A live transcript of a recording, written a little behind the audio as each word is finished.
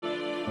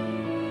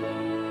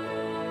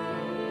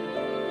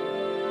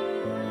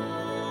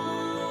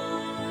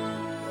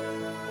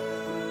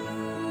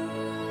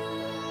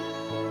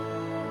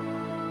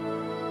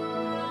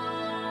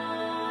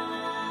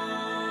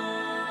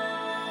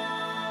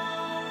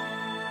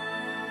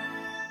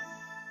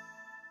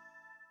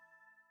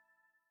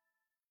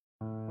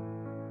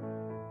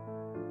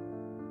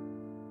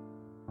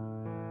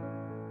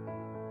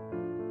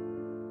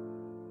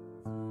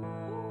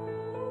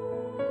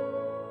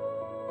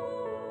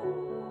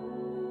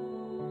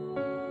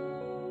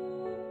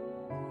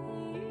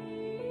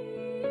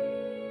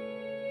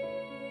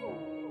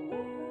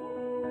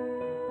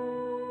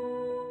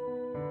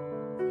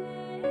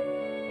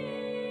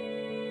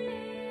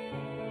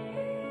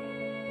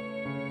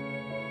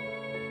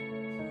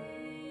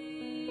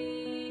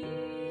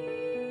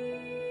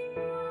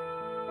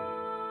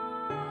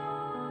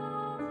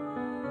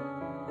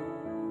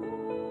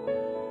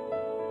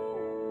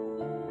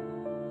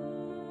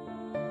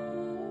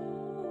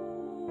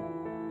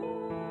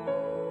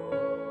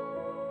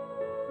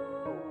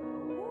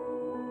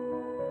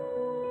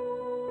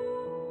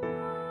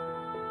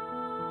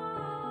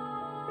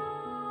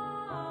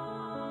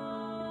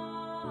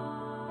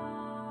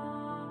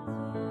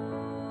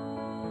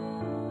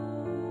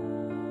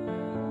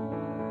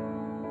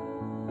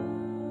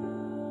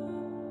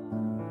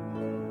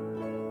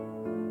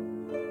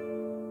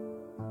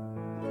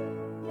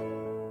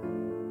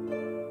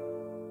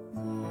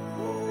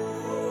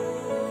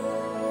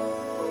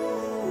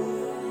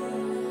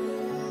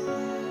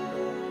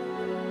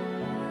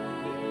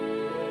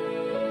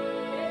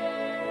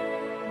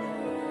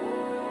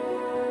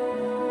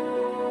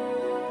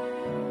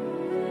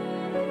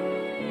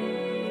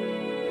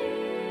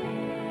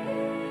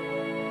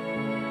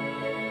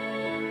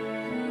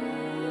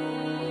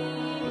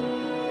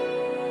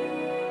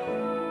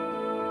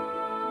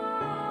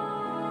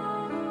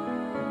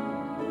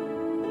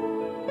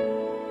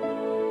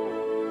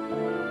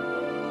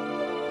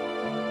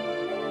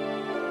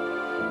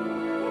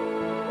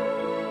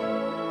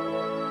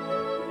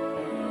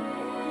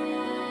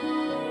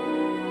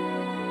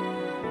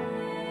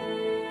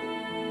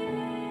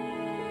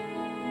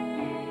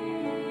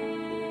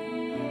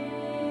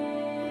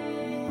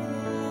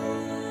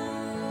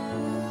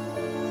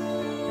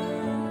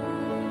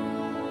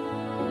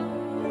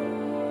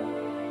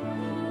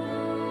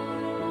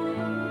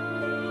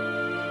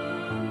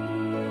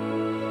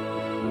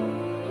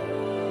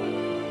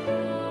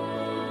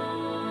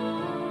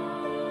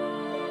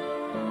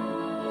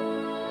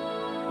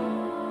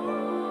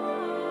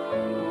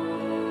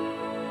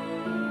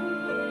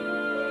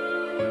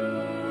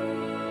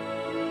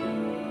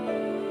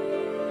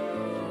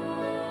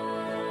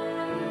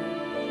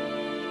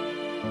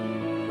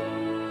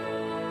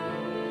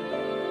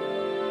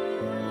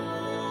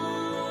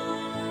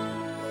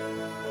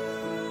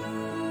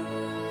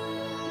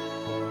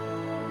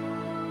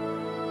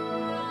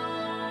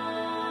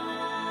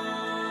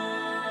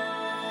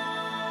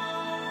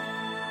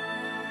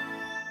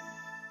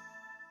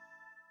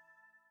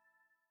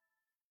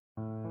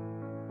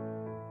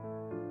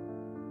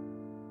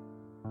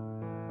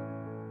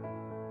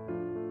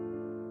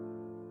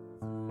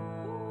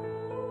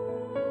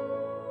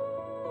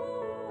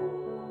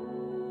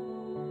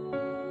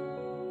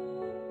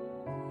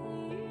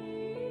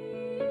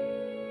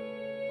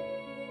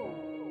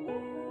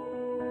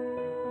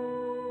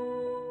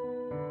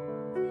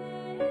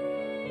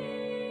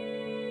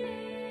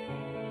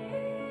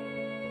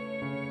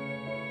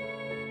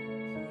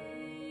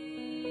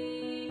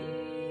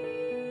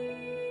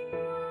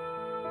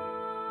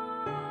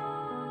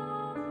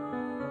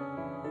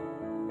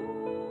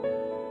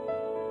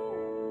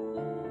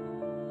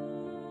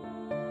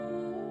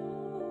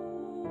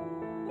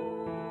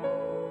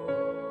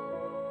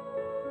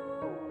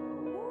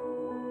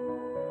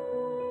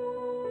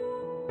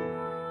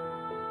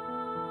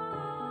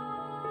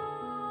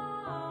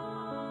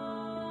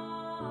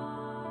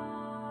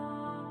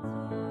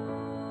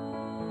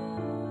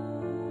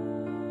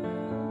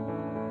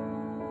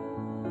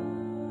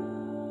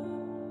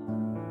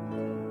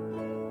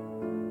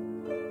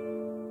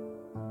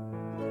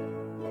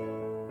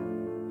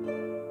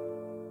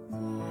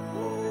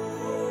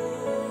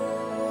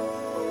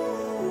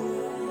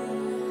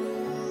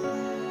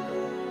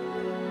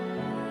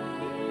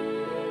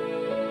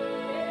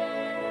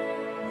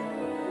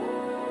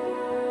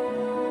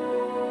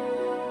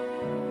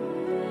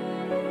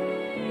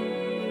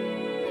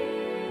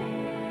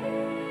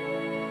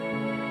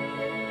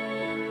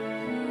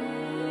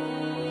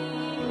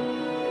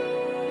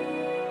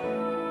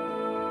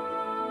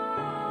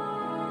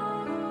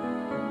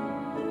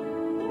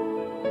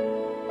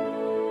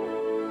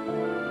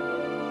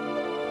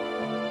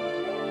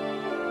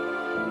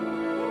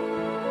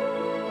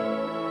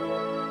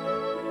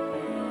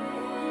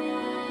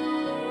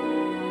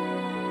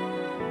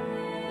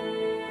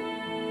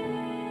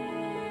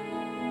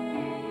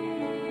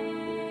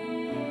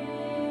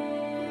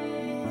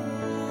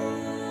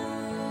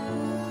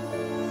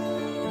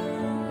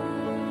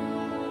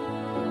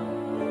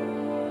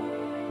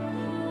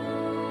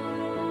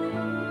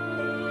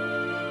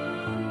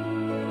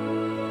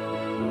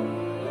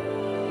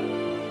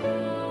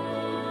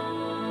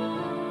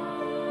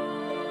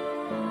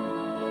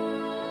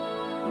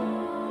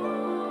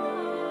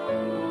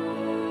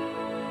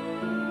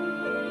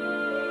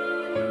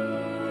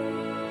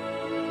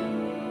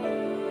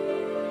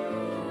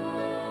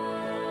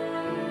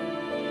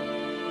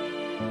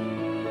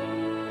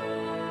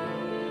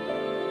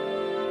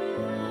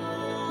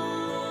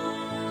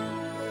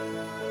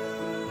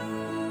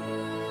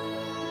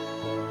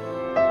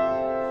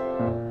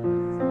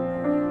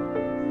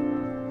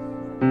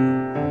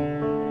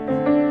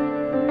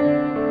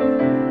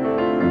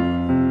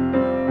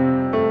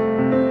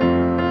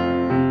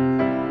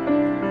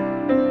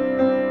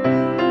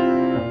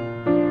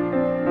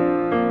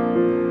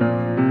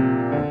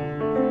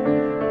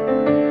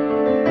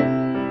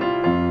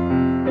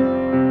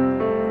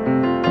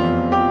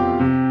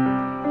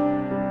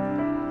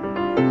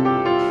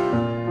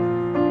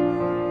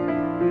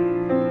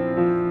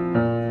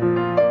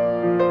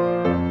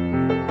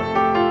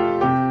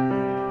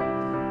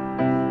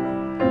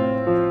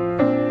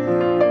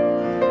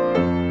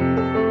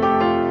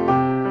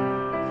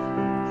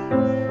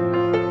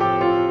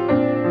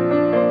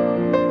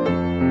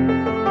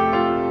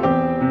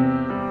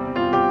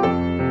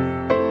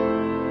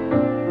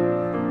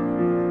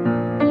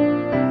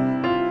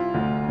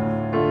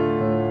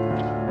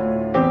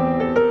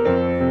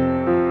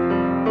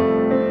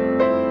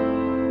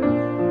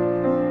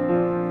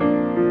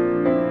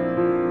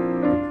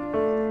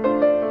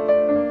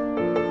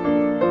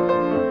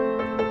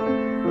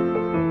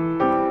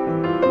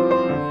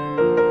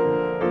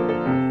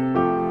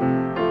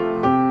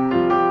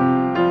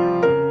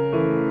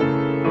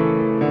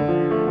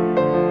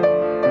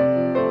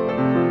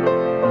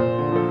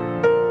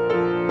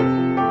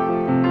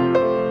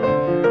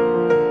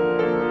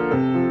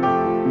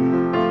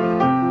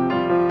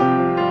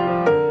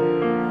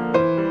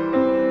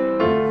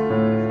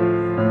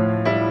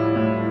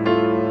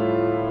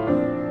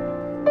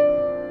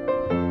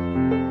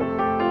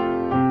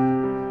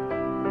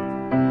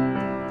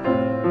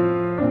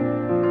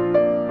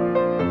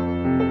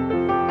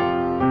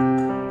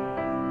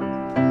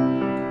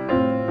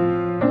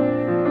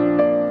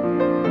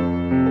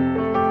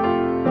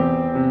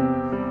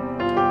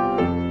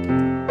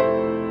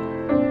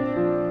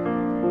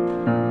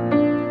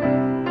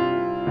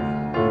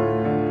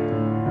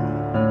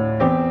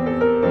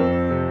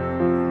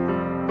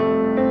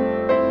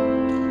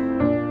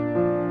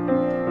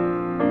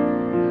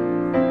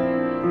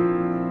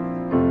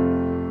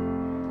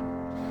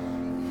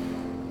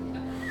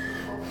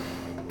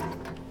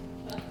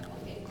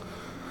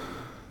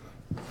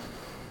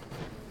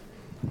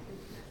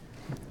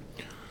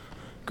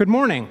Good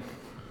morning.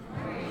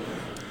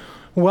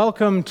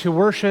 Welcome to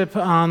worship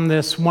on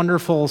this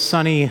wonderful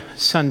sunny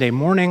Sunday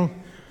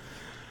morning.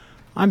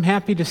 I'm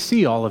happy to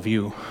see all of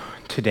you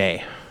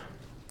today.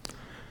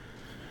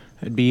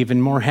 I'd be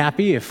even more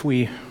happy if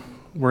we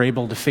were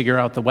able to figure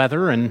out the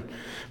weather and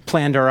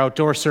planned our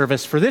outdoor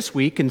service for this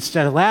week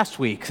instead of last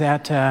week.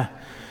 That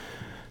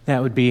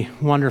would be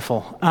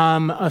wonderful.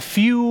 A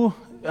few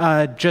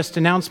just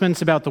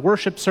announcements about the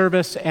worship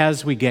service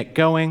as we get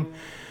going.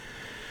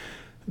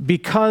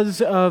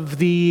 Because of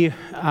the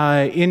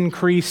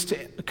increased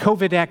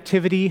COVID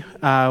activity,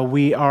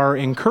 we are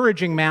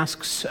encouraging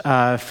masks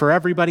for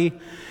everybody,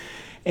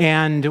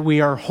 and we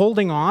are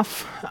holding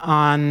off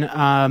on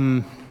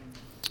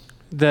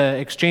the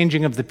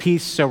exchanging of the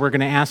peace, so we're going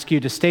to ask you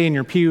to stay in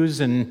your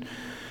pews and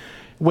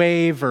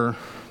wave or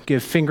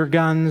give finger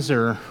guns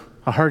or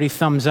a hearty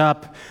thumbs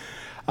up.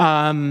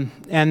 And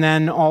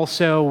then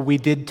also, we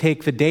did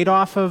take the date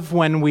off of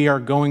when we are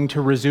going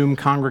to resume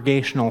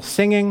congregational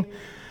singing.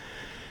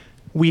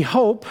 We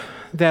hope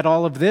that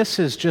all of this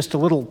is just a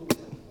little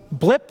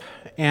blip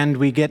and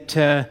we get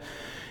to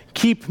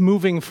keep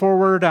moving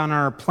forward on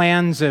our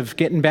plans of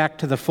getting back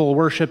to the full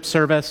worship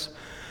service.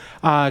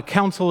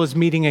 Council is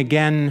meeting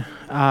again.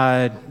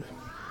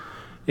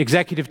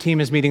 Executive team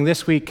is meeting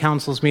this week.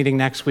 Council's meeting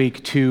next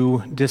week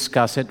to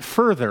discuss it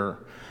further.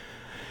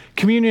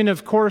 Communion,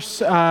 of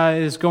course,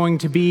 is going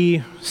to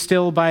be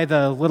still by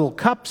the little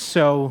cups,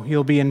 so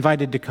you'll be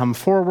invited to come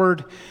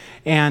forward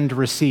and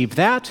receive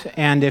that.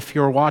 And if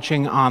you're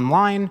watching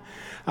online,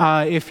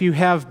 if you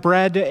have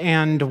bread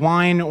and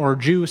wine or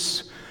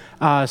juice,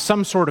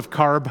 some sort of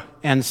carb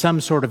and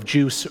some sort of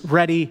juice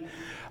ready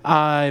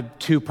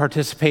to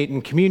participate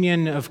in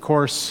communion, of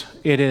course,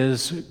 it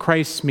is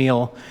Christ's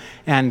meal,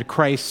 and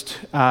Christ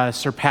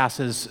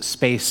surpasses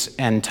space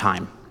and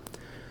time.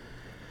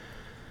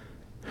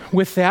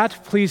 With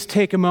that, please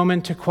take a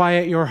moment to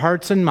quiet your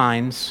hearts and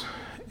minds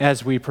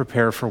as we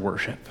prepare for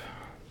worship.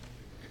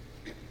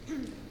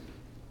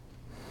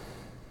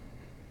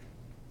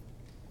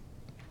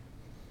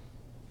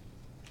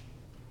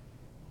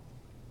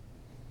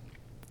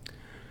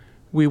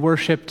 We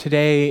worship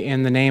today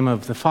in the name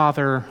of the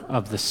Father,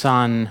 of the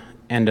Son,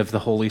 and of the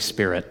Holy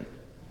Spirit.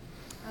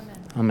 Amen.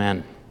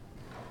 Amen.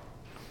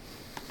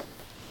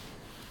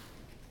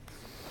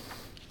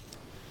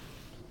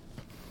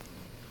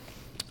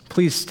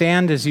 Please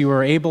stand as you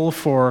are able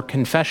for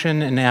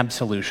confession and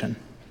absolution.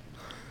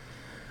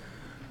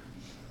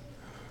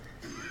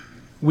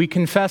 We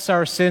confess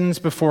our sins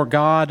before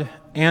God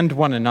and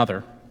one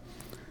another.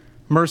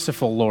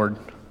 Merciful Lord,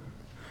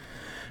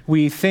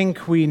 we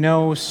think we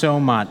know so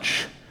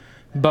much,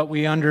 but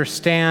we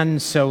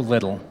understand so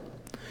little.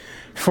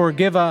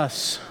 Forgive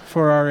us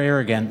for our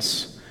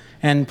arrogance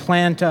and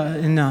plant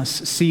in us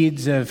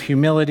seeds of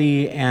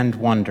humility and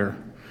wonder.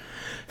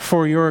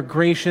 For your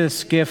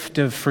gracious gift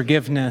of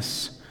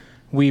forgiveness,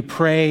 we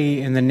pray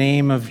in the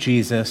name of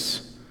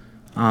Jesus.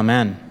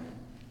 Amen.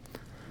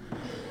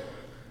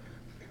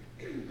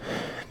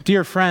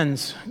 Dear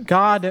friends,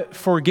 God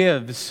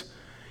forgives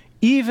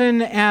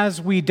even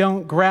as we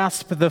don't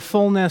grasp the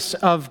fullness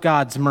of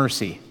God's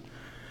mercy.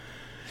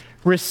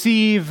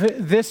 Receive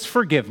this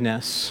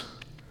forgiveness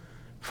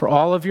for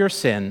all of your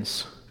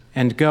sins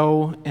and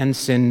go and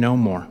sin no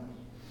more.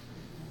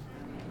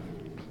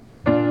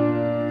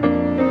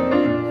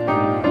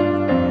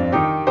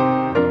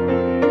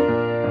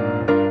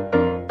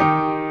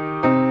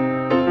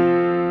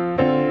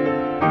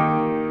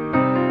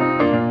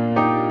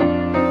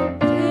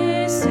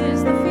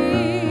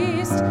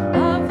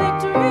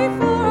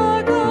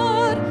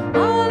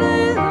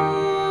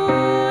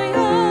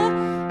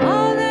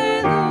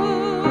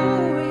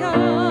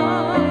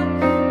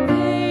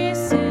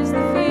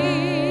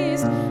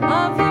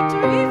 Of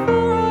victory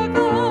for our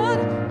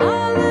God.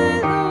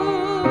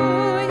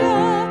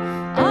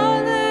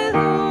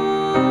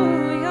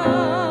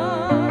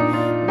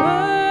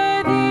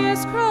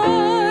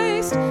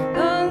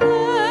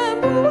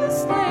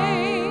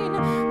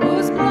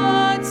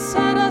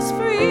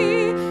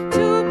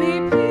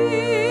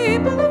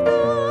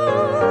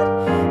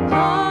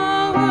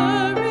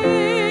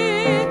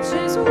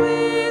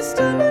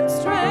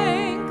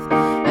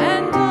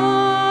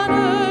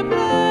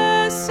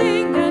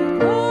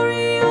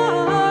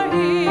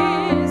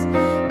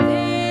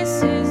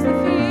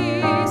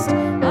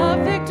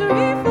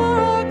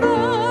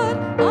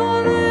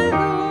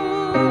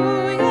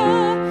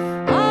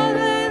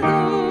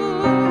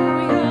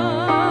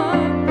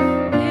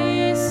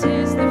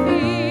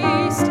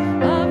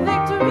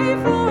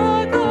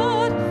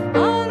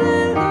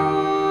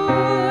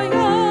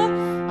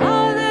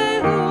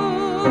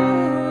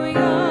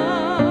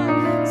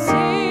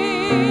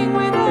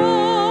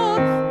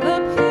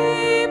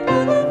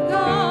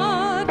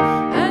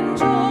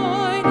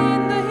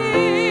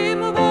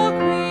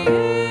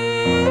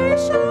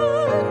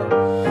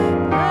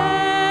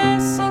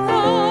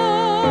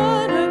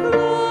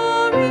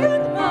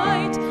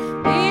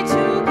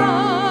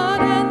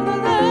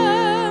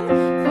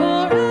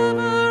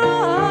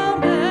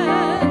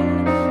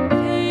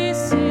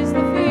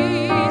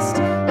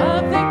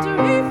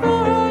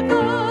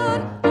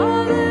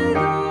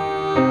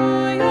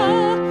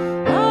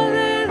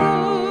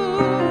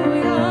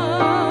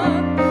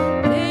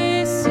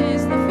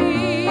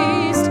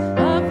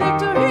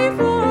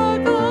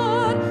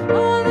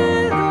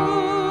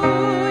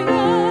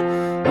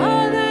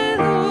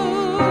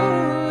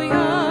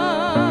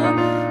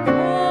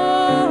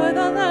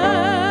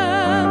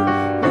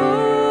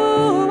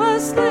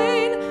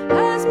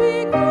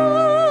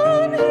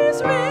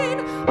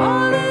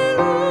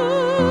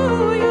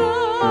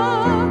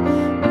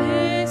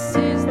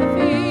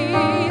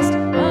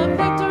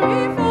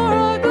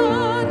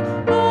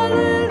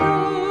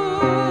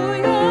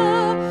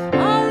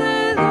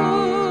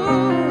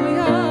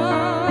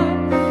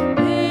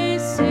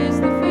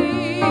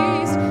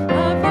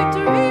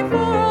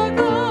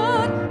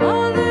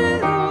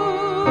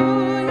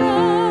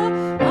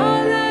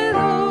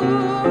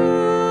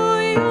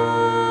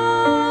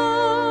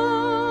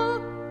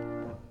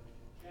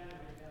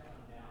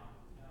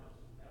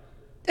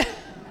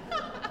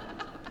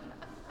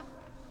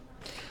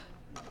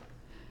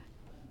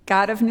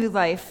 God of new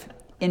life,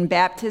 in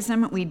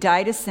baptism we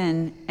die to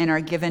sin and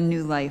are given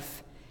new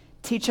life.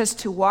 Teach us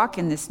to walk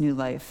in this new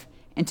life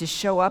and to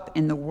show up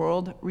in the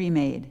world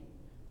remade.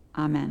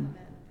 Amen.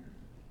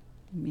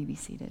 You may be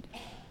seated.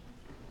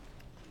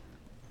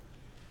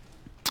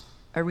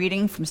 A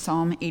reading from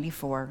Psalm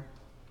 84.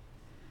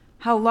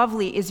 How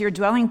lovely is your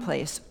dwelling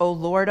place, O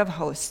Lord of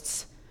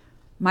hosts!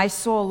 My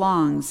soul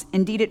longs,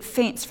 indeed it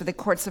faints for the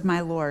courts of my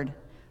Lord.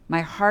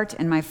 My heart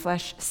and my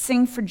flesh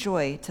sing for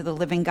joy to the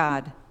living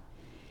God.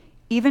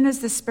 Even as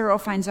the sparrow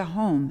finds a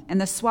home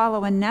and the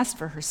swallow a nest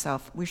for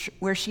herself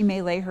where she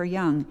may lay her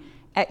young,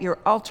 at your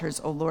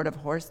altars, O Lord of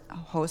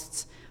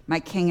hosts, my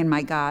King and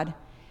my God.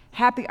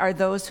 Happy are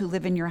those who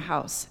live in your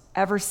house,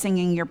 ever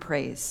singing your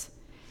praise.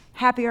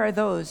 Happy are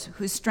those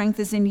whose strength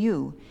is in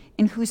you,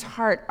 in whose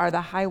heart are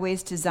the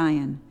highways to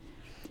Zion.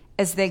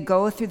 As they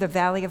go through the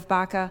valley of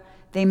Baca,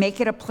 they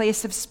make it a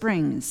place of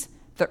springs.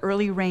 The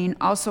early rain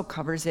also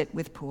covers it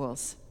with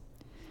pools.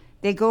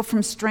 They go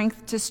from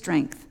strength to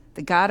strength.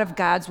 The God of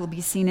gods will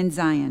be seen in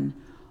Zion.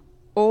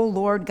 O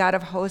Lord God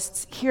of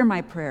hosts, hear my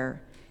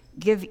prayer.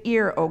 Give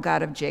ear, O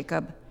God of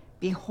Jacob.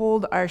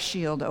 Behold our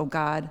shield, O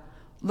God.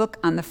 Look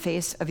on the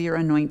face of your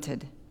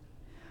anointed.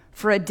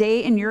 For a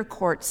day in your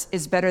courts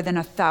is better than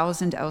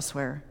 1,000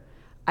 elsewhere.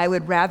 I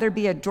would rather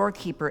be a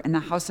doorkeeper in the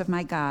house of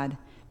my God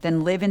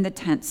than live in the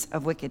tents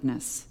of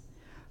wickedness.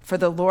 For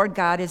the Lord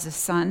God is a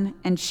sun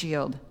and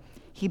shield.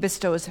 He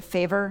bestows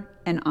favor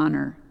and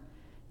honor.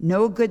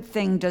 No good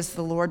thing does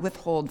the Lord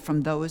withhold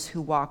from those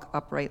who walk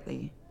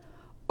uprightly.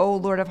 O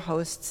Lord of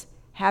hosts,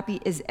 happy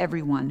is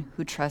everyone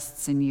who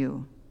trusts in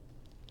you.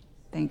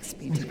 Thanks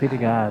be to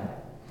God.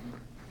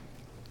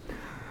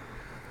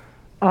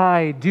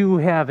 I do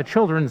have a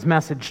children's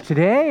message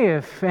today,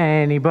 if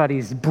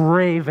anybody's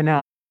brave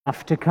enough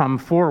to come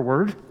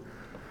forward.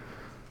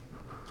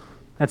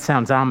 That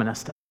sounds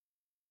ominous,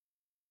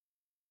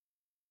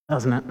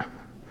 doesn't it?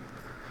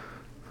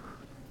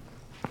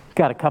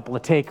 Got a couple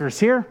of takers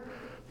here.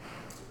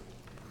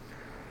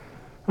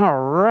 All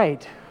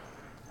right.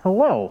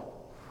 Hello.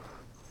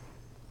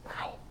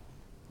 Hi.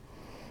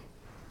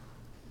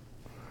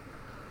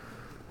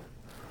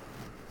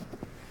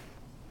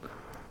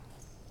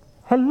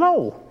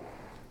 Hello.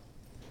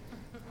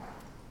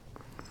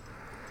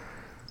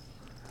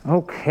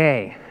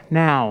 Okay.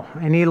 Now,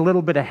 I need a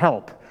little bit of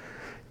help.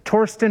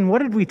 Torsten,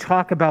 what did we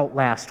talk about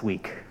last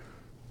week?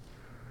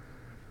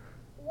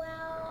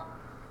 Well,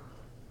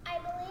 I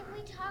believe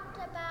we talked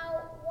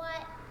about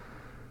what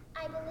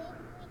I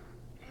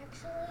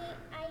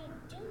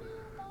do know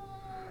about.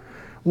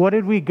 What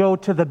did we go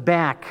to the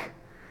back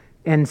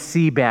and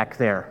see back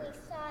there? We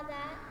saw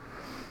that.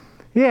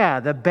 Yeah,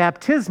 the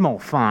baptismal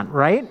font,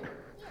 right?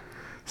 Yeah.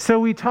 So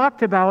we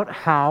talked about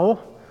how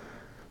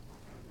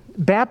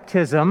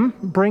baptism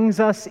brings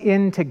us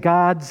into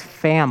God's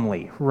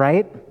family,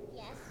 right?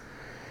 Yes.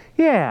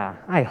 Yeah,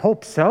 I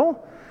hope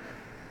so.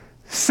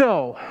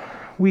 So,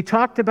 we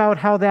talked about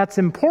how that's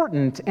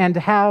important and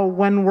how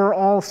when we're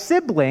all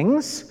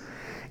siblings,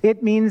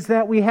 it means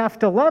that we have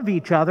to love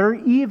each other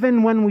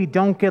even when we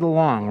don't get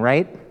along,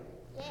 right?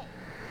 Yeah.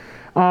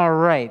 All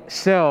right,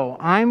 so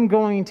I'm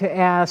going to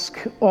ask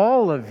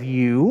all of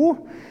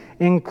you,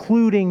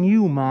 including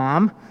you,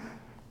 Mom,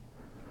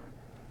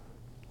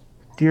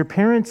 do your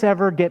parents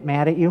ever get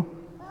mad at you?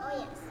 Oh,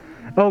 yes.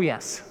 Oh,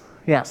 yes.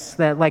 Yes,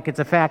 that like it's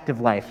a fact of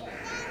life.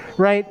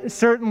 Right?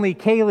 Certainly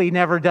Kaylee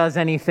never does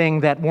anything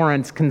that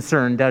warrants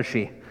concern, does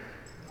she?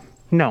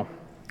 No.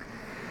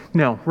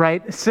 No,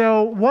 right?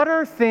 So what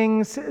are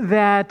things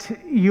that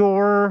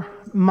your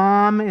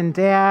mom and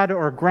dad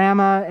or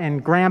grandma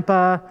and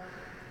grandpa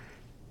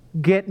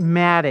get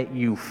mad at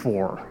you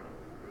for?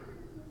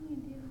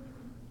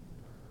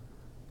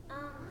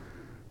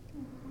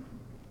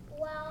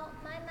 Well,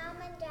 my mom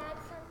and dad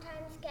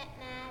sometimes get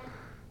mad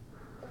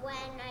when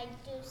I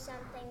do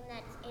something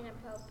that's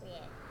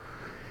inappropriate.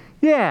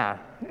 Yeah,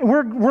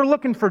 we're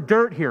looking for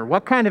dirt here.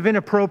 What kind of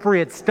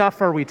inappropriate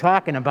stuff are we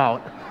talking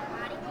about?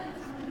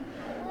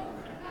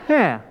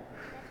 Yeah.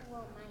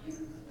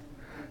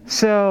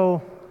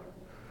 So,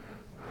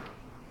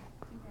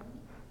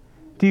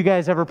 do you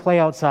guys ever play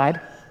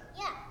outside?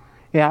 Yeah.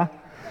 Yeah?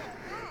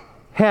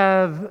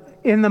 Have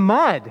in the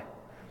mud?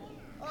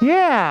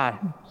 Yeah.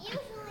 Usually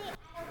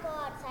I don't go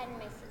outside in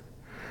my seat.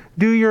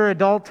 Do your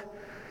adult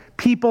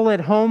people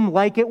at home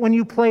like it when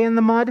you play in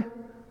the mud?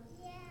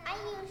 Yeah.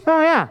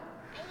 Oh, yeah.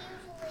 I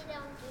usually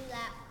don't do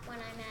that when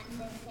I'm at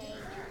this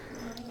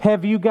age.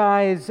 Have you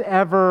guys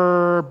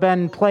ever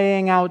been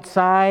playing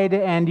outside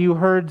and you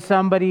heard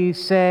somebody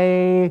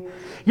say,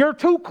 "You're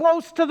too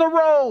close to the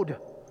road"?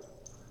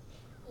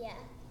 Yeah.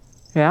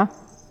 Yeah?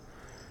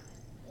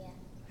 Yeah.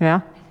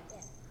 Yeah?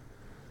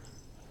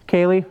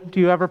 Kaylee, do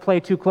you ever play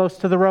too close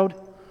to the road?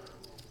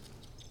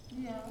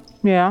 Yeah.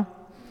 Yeah?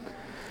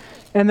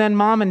 And then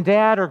mom and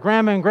dad or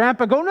grandma and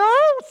grandpa go, "No,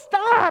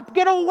 stop,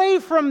 get away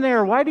from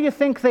there." Why do you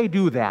think they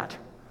do that?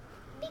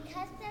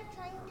 Because they're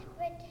trying to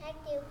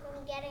protect you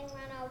from getting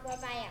run over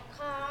by a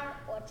car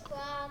or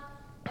truck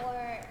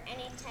or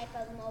any type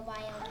of mobile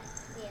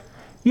vehicle.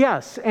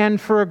 Yes, and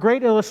for a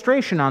great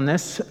illustration on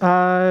this,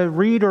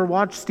 read or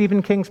watch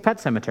Stephen King's Pet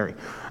Sematary.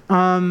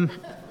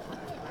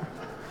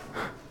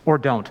 Or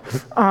don't.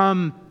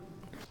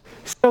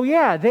 So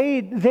yeah,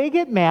 they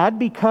get mad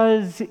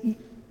because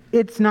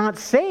it's not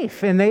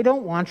safe and they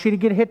don't want you to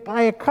get hit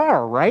by a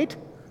car, right?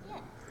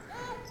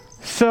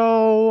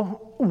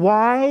 So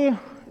why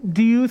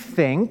do you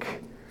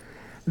think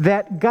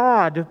that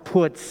God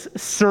puts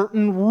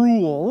certain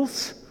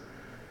rules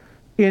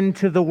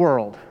into the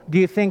world? Do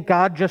you think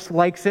God just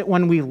likes it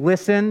when we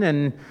listen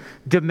and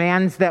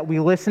demands that we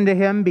listen to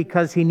him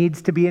because he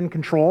needs to be in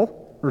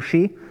control, or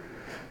she?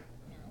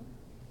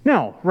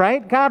 No,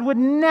 right? God would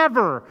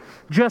never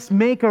just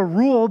make a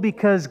rule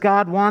because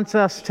God wants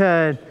us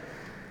to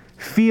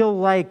feel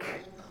like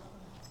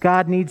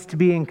God needs to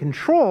be in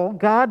control.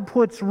 God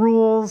puts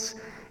rules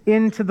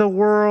into the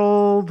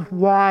world.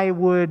 Why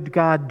would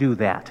God do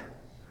that?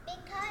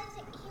 Because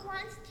he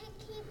wants to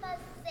keep us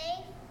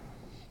safe,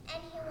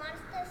 and he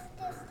wants us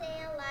to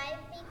stay alive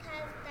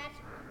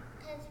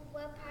because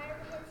we're part of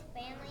his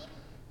family,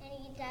 and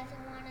he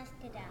doesn't want us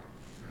to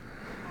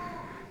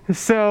die.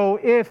 So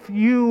if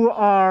you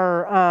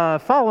are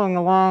following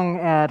along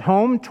at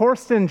home,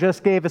 Torsten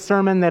just gave a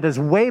sermon that is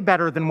way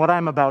better than what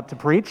I'm about to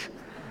preach.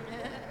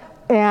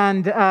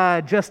 And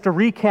just a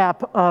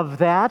recap of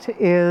that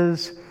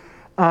is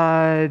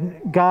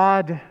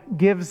God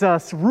gives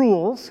us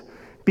rules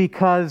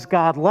because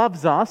God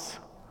loves us,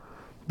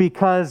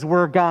 because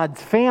we're God's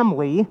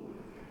family,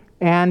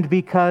 and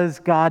because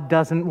God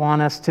doesn't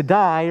want us to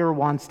die or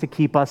wants to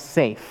keep us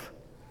safe.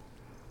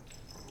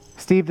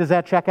 Steve, does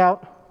that check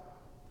out?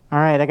 All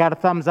right, I got a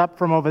thumbs up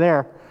from over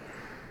there.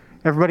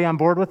 Everybody on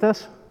board with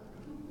this?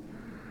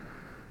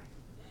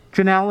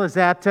 Janelle,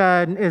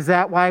 is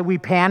that why we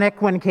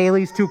panic when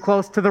Kaylee's too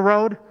close to the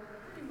road?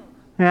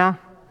 Yeah.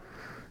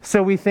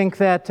 So we think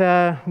that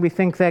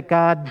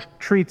God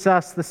treats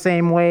us the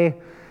same way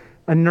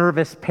a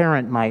nervous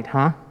parent might,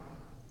 huh?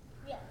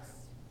 Yes.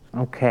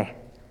 Okay.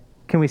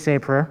 Can we say a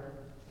prayer?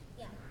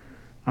 Yeah.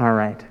 All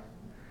right.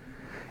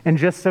 And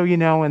just so you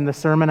know, in the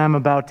sermon I'm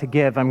about to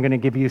give, I'm going to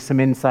give you some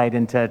insight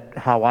into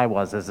how I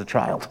was as a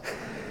child.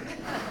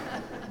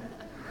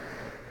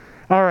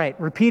 All right,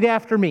 repeat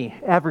after me.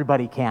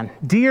 Everybody can.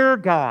 Dear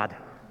God,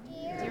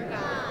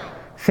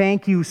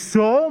 thank you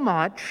so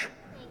much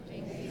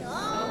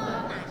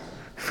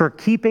for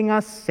keeping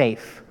us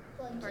safe,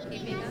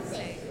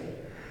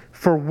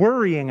 for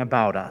worrying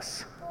about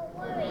us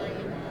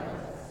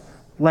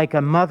like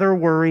a mother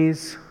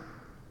worries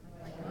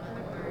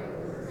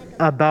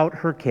about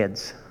her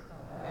kids.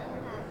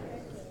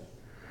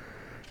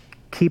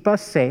 Keep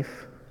us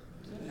safe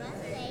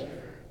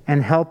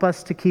and help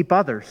us to keep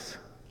others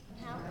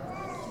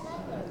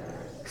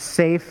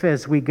safe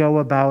as we go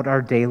about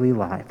our daily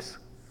lives.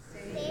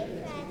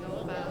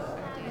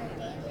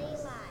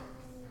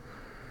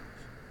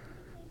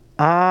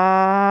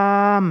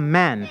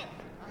 Amen.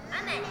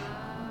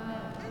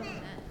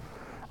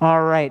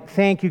 All right.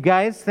 Thank you,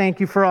 guys. Thank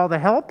you for all the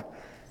help.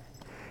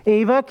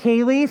 Ava,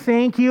 Kaylee,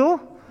 thank you.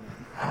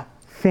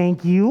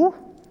 Thank you.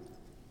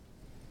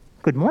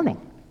 Good morning.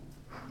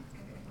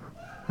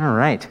 All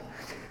right.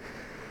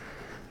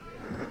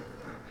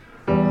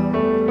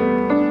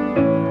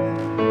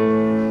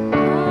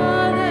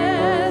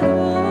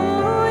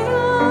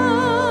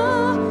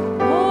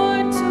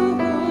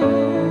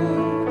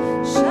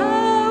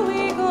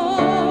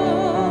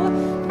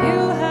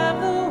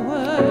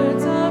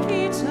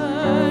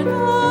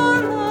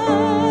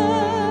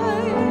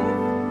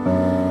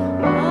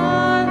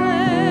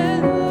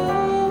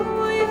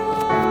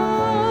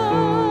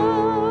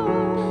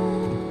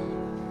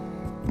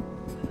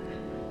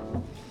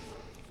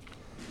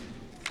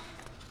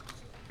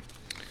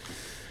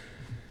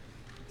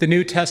 The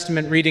New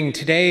Testament reading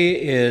today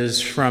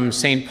is from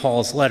St.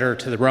 Paul's letter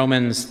to the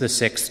Romans, the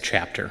 6th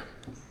chapter.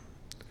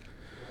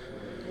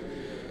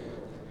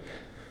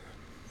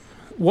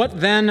 What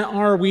then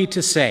are we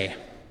to say?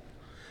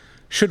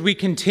 Should we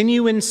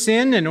continue in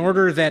sin in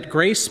order that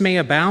grace may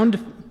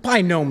abound?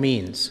 By no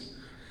means.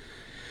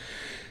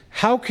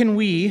 How can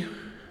we,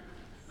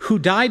 who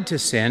died to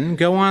sin,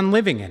 go on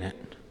living in it?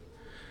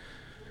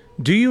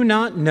 Do you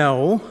not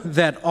know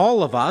that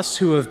all of us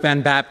who have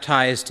been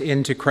baptized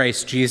into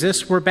Christ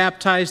Jesus were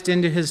baptized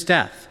into his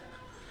death?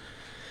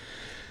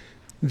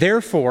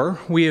 Therefore,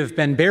 we have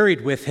been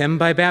buried with him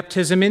by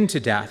baptism into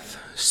death,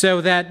 so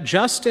that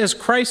just as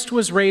Christ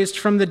was raised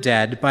from the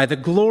dead by the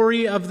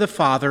glory of the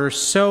Father,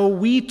 so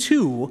we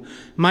too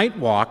might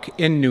walk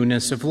in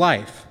newness of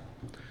life.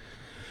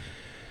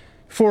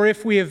 For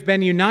if we have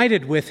been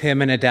united with him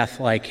in a death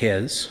like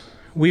his,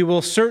 we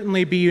will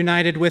certainly be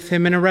united with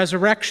him in a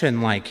resurrection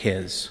like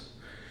his.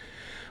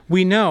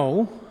 We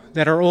know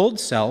that our old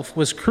self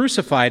was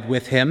crucified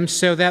with him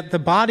so that the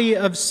body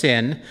of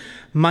sin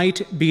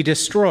might be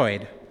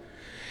destroyed,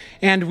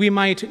 and we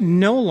might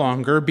no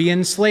longer be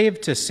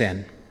enslaved to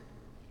sin.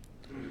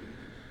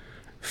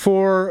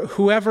 For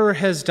whoever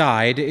has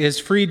died is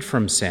freed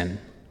from sin.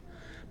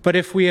 But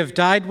if we have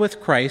died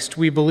with Christ,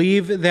 we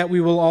believe that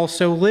we will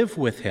also live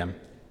with him.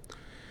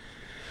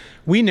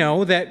 We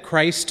know that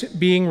Christ,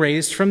 being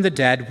raised from the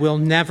dead, will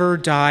never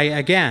die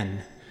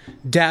again.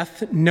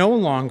 Death no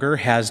longer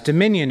has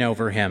dominion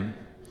over him.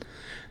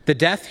 The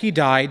death he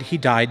died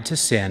to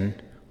sin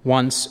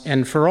once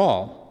and for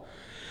all.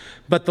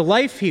 But the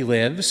life he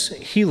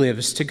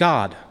lives to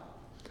God.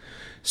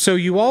 So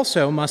you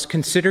also must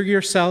consider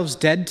yourselves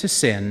dead to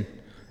sin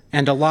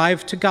and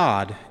alive to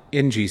God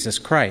in Jesus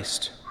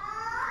Christ.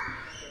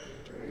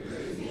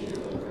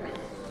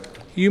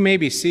 You may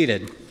be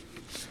seated.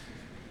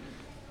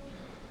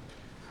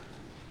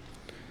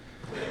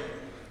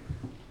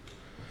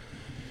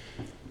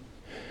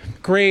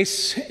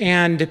 Grace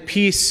and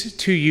peace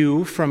to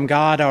you from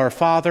God our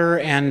Father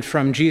and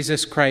from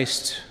Jesus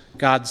Christ,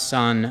 God's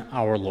Son,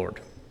 our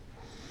Lord.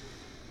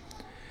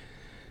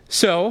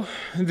 So,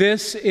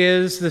 this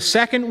is the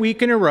second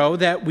week in a row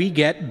that we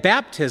get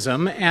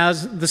baptism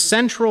as the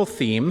central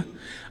theme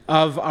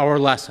of our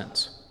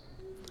lessons.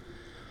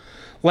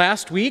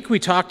 Last week, we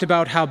talked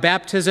about how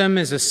baptism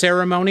is a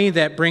ceremony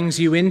that brings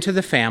you into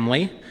the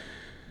family,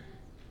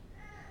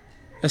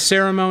 a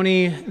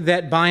ceremony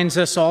that binds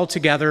us all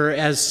together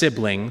as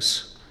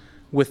siblings,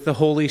 with the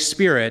Holy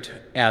Spirit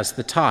as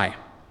the tie.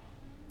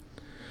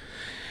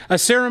 A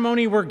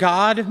ceremony where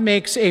God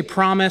makes a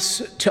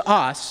promise to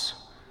us,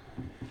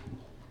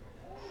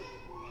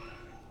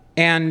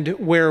 and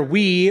where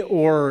we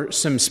or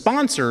some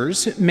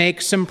sponsors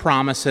make some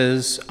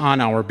promises on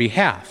our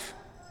behalf.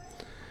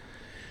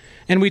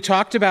 And we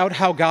talked about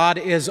how God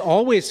is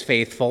always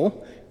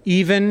faithful,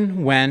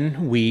 even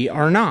when we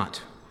are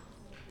not.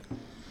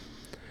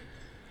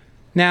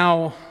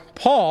 Now,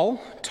 Paul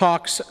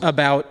talks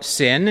about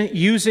sin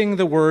using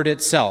the word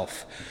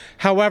itself.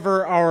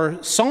 However,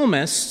 our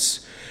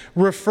psalmists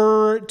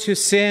refer to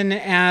sin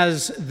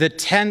as the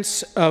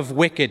tents of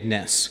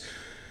wickedness,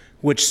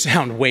 which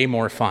sound way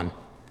more fun.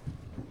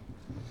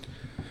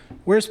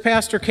 Where's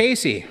Pastor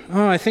Casey?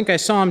 Oh, I think I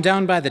saw him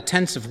down by the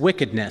tents of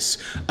wickedness.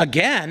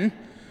 Again?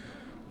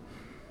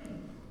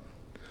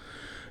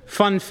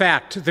 Fun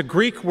fact, the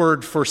Greek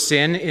word for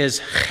sin is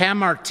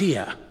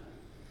hamartia.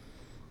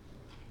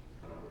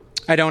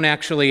 I don't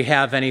actually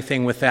have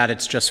anything with that,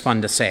 it's just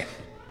fun to say.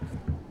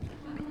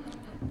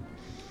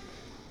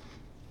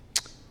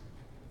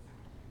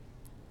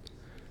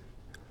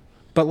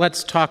 But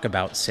let's talk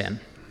about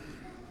sin.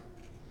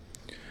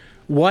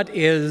 What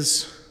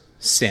is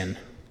sin?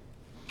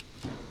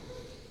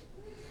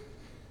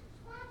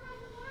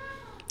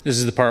 This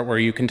is the part where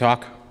you can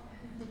talk.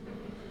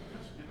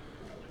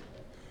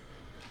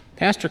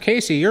 Pastor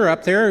Casey, you're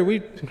up there.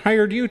 We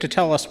hired you to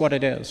tell us what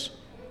it is.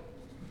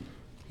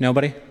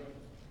 Nobody?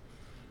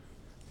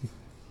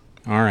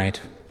 All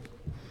right.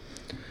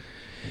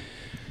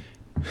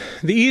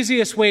 The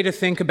easiest way to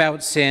think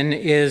about sin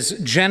is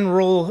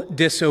general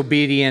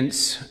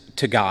disobedience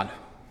to God.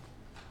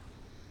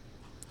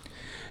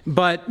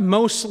 But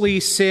mostly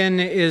sin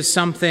is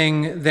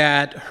something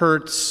that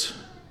hurts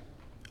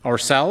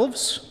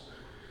ourselves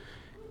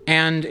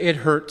and it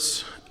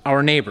hurts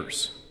our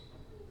neighbors.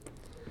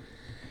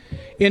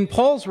 In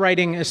Paul's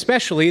writing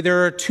especially,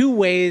 there are two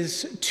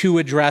ways to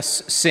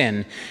address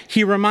sin.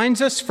 He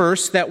reminds us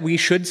first that we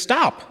should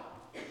stop.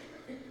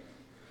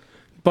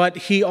 But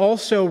he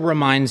also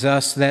reminds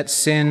us that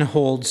sin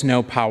holds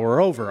no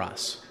power over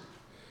us.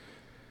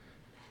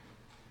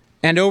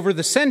 And over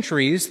the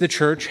centuries, the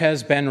church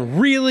has been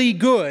really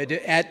good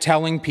at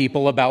telling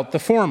people about the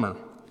former.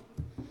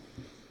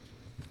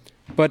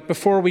 But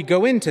before we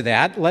go into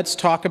that, let's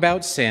talk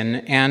about sin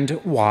and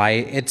why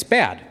it's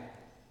bad.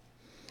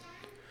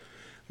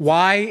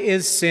 Why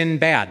is sin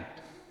bad?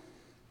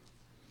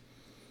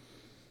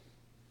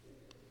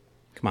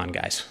 Come on,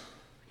 guys.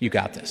 You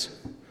got this.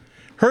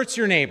 Hurts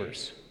your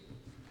neighbors.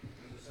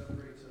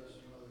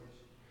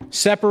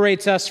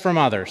 Separates us from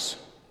others.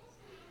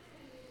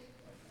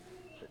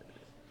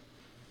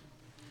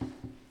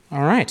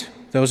 All right.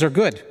 Those are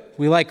good.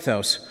 We like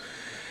those.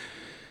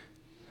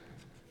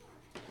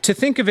 To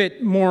think of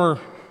it more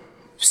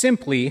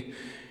simply,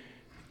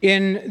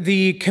 in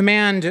the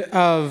command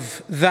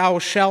of thou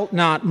shalt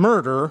not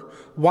murder,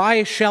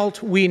 why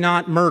shalt we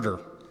not murder?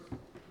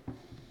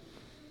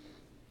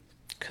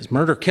 Because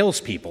murder kills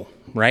people,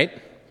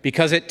 right?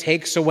 Because it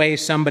takes away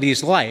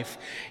somebody's life.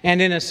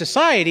 And in a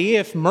society,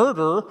 if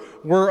murder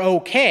were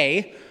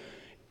okay,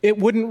 it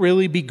wouldn't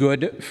really be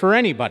good for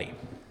anybody.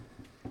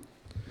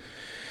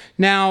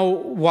 Now,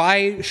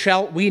 why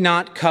shall we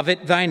not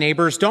covet thy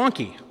neighbor's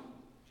donkey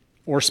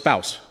or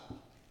spouse?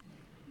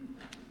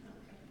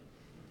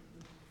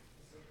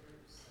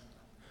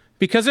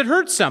 Because it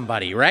hurts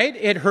somebody, right?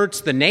 It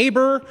hurts the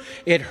neighbor,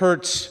 it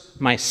hurts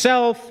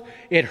myself,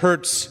 it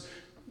hurts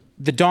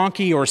the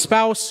donkey or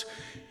spouse.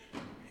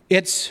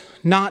 It's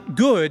not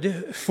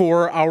good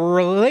for our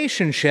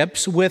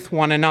relationships with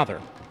one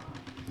another.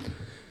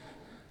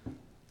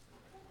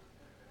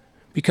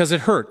 Because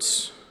it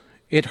hurts.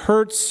 It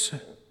hurts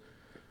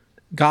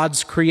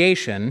God's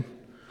creation,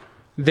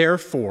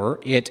 therefore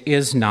it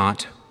is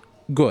not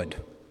good.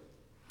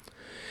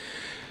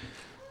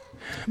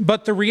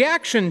 But the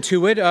reaction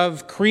to it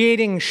of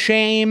creating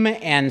shame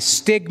and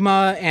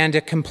stigma and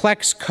a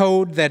complex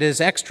code that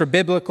is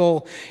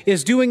extra-biblical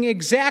is doing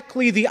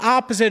exactly the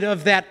opposite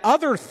of that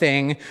other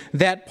thing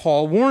that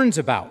Paul warns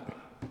about.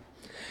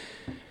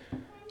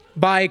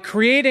 By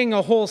creating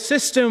a whole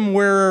system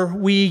where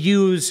we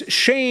use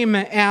shame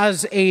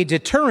as a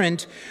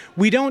deterrent,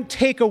 we don't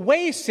take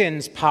away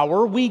sin's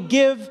power, we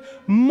give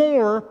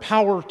more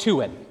power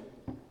to it.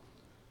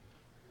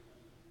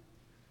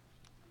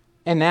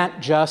 And that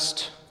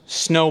just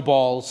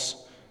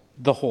snowballs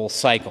the whole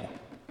cycle.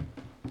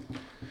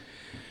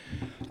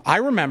 I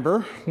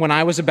remember when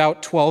I was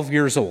about 12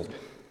 years old.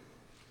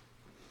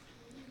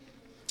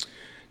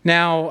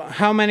 Now,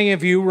 how many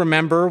of you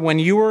remember when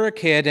you were a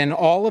kid and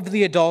all of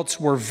the adults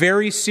were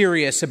very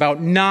serious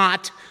about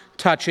not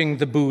touching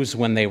the booze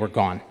when they were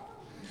gone?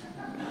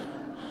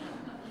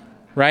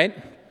 Right?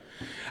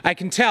 I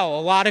can tell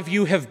a lot of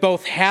you have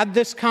both had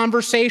this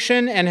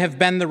conversation and have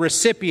been the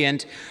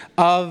recipient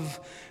of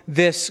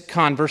this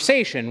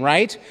conversation,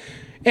 right?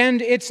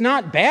 And it's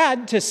not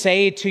bad to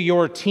say to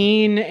your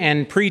teen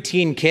and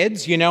preteen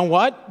kids, you know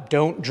what?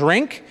 Don't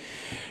drink,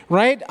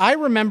 right? I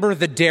remember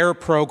the DARE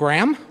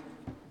program.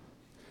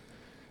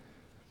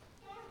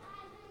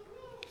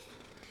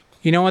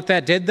 You know what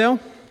that did, though?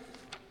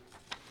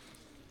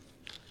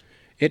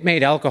 It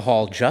made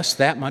alcohol just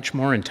that much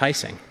more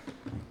enticing.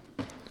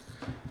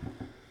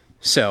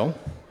 So,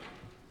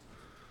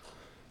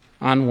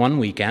 on one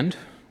weekend,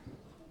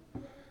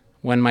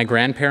 when my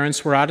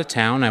grandparents were out of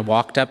town, I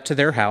walked up to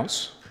their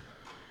house,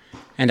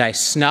 and I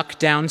snuck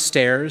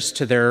downstairs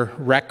to their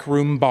rec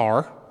room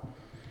bar,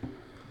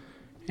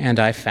 and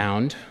I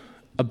found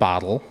a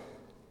bottle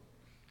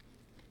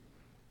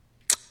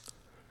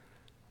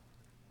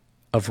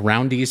of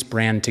Roundy's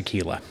brand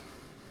tequila.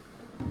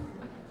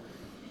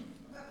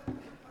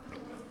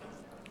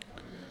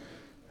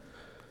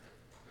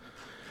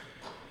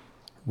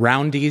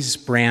 Roundy's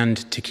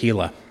brand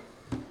tequila.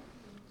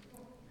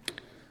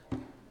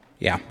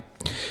 Yeah.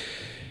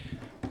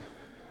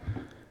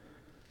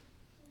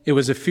 It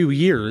was a few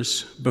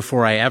years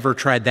before I ever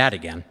tried that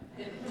again.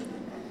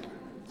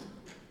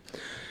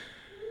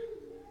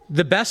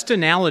 The best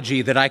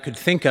analogy that I could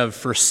think of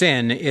for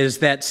sin is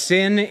that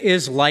sin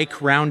is like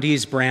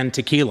Roundy's brand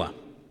tequila.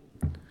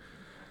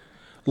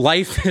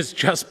 Life is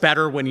just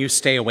better when you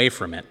stay away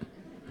from it.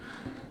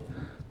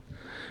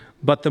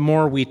 But the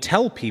more we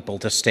tell people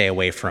to stay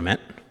away from it,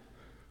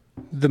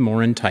 the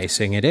more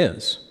enticing it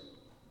is.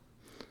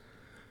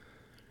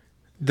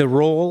 The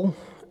role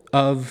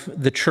of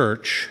the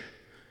church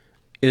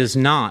is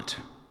not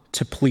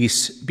to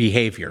police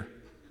behavior.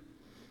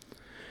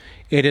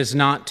 It is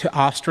not to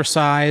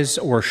ostracize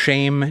or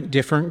shame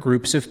different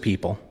groups of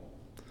people.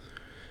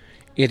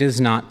 It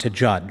is not to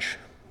judge.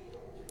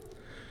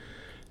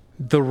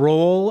 The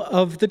role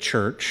of the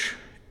church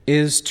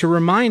is to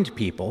remind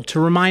people, to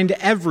remind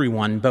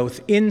everyone,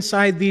 both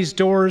inside these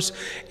doors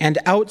and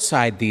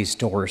outside these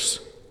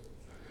doors,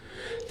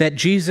 that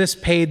Jesus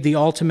paid the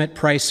ultimate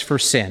price for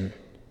sin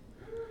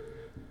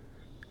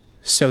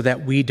so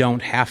that we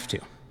don't have to.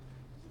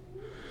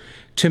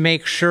 To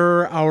make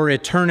sure our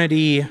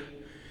eternity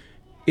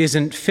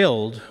isn't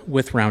filled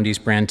with Roundy's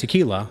brand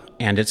tequila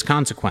and its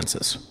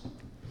consequences.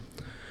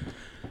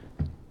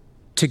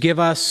 To give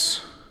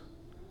us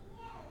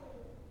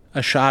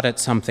a shot at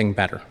something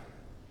better.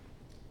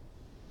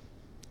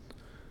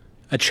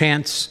 A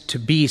chance to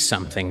be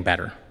something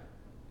better.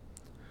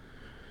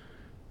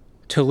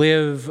 To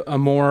live a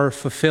more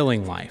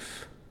fulfilling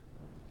life.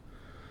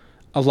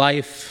 A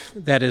life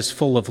that is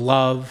full of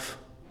love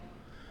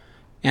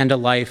and a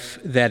life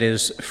that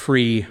is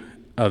free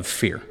of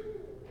fear.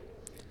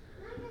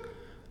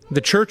 The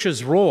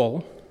church's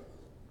role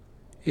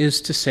is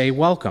to say,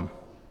 welcome.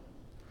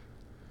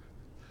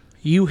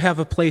 You have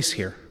a place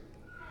here.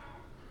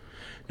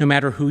 No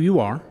matter who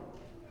you are,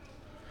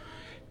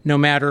 no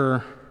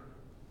matter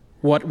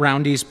what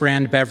Roundy's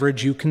brand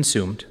beverage you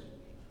consumed,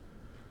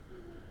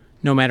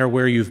 no matter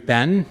where you've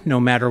been, no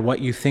matter what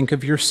you think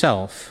of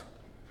yourself,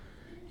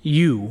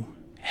 you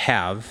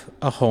have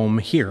a home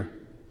here.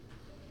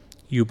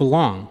 You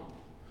belong,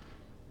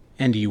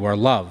 and you are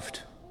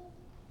loved.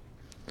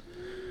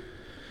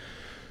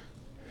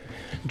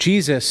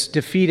 Jesus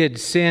defeated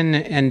sin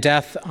and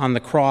death on the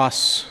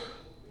cross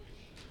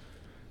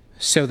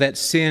so that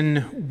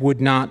sin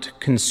would not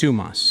consume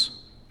us,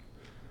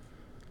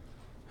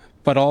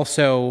 but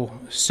also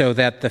so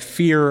that the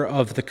fear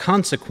of the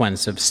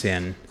consequence of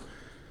sin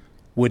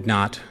would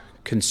not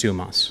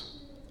consume us.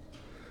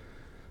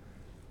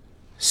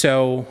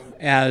 So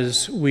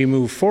as we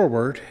move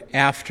forward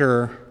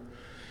after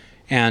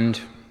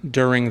and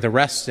during the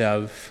rest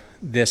of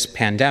this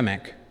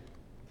pandemic,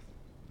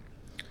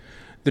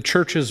 the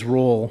church's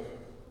role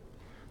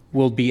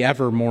will be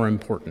ever more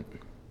important.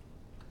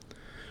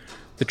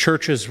 The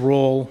church's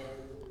role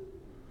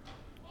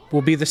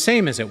will be the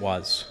same as it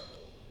was,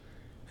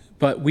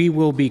 but we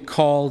will be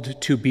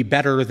called to be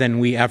better than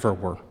we ever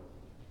were.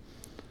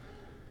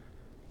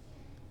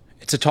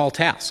 It's a tall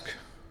task.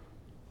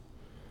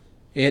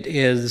 It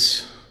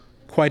is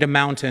quite a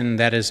mountain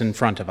that is in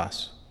front of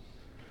us.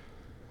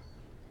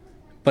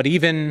 But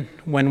even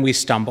when we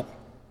stumble,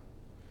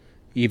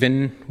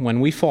 even when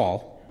we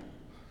fall,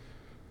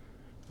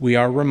 we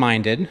are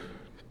reminded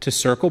to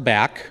circle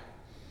back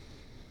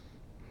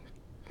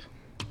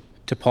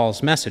to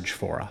Paul's message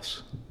for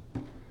us.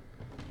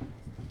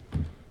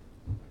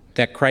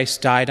 That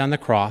Christ died on the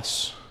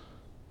cross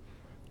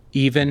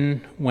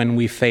even when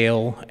we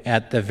fail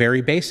at the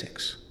very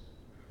basics.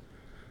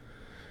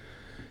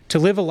 To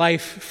live a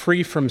life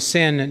free from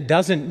sin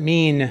doesn't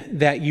mean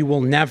that you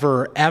will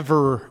never,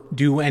 ever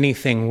do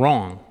anything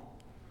wrong.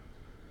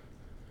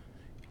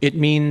 It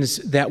means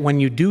that when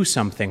you do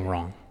something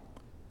wrong,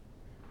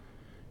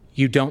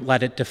 you don't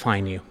let it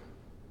define you.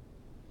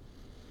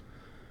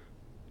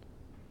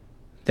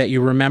 That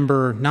you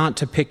remember not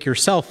to pick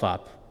yourself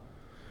up,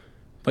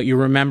 but you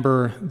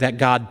remember that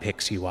God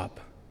picks you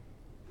up.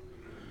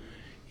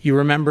 You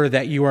remember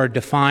that you are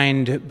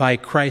defined by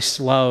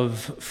Christ's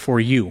love for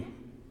you,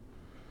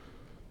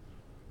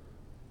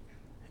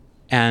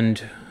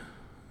 and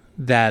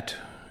that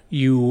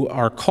you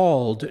are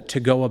called to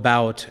go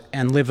about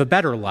and live a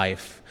better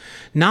life,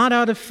 not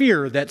out of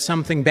fear that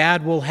something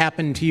bad will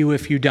happen to you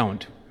if you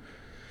don't,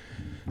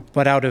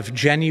 but out of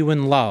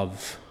genuine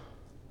love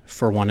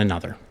for one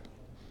another.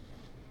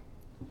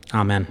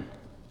 Amen.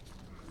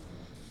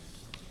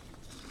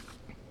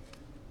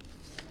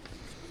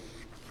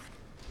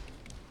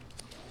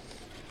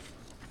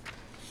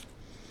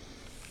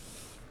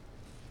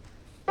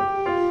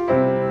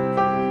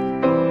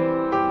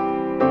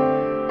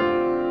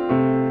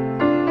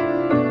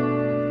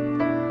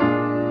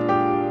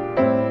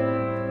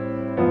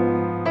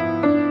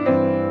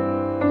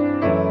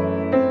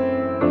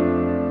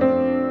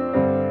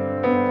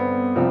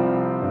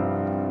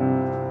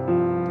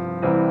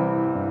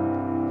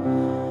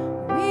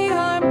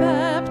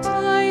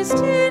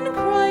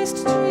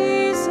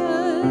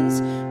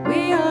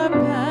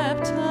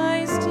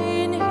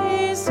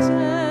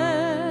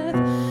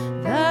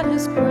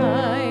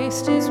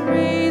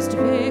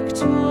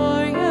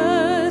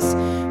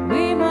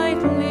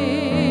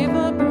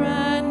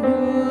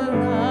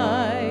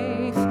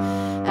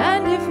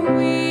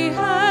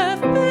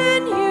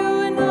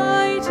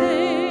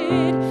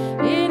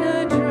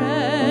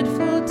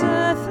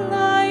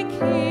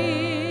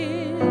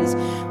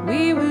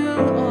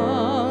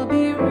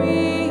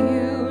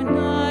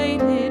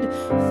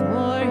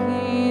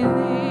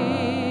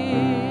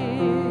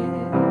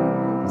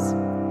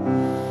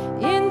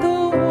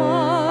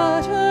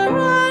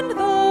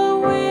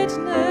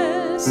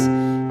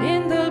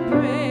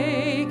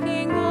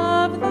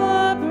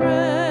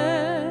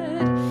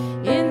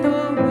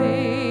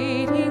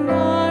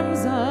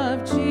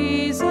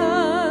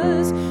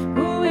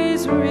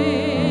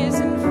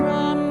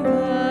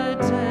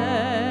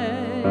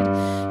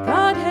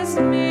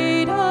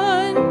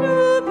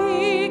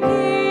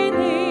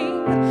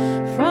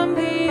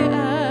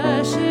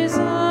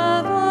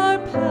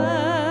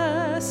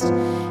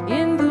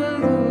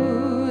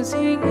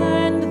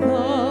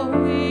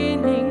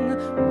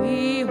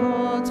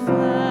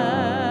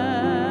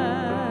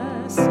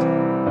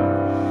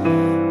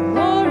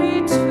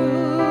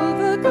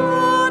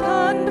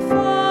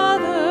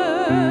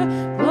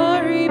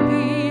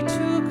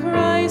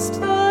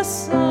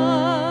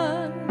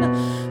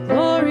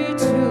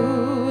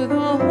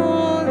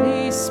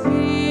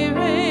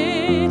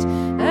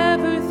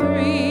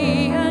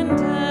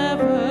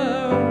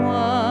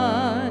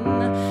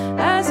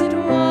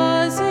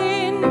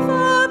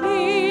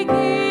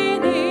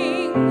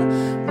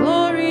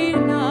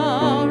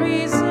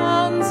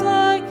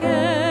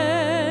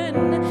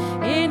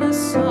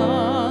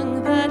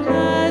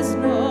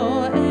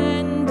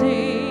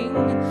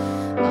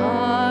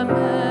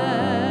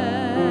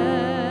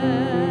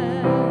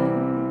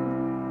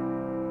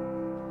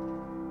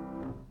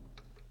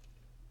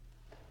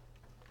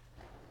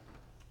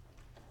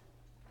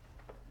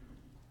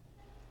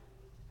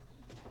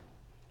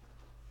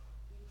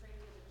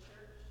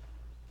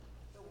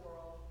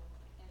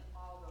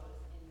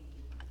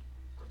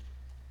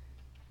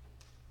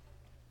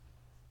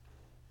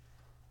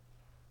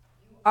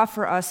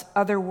 Offer us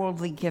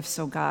otherworldly gifts,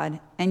 O God,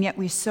 and yet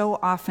we so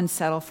often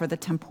settle for the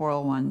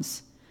temporal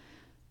ones.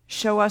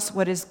 Show us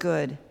what is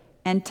good,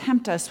 and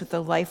tempt us with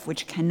the life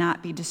which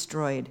cannot be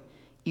destroyed,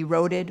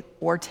 eroded,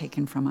 or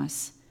taken from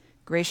us.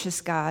 Gracious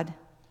God,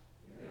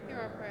 hear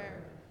our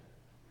prayer.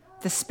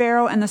 The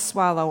sparrow and the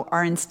swallow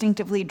are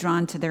instinctively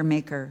drawn to their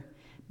maker.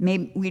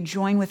 May we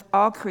join with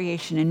all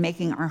creation in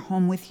making our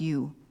home with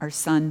you, our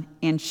sun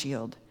and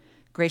shield.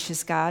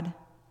 Gracious God,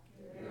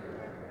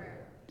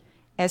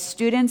 as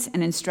students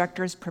and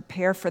instructors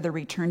prepare for the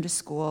return to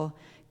school,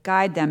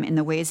 guide them in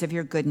the ways of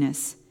your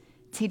goodness.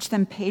 Teach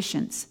them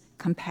patience,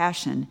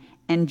 compassion,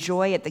 and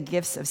joy at the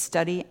gifts of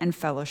study and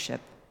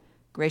fellowship.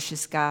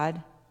 Gracious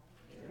God,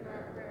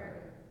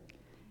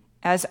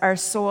 as our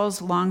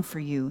souls long for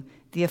you,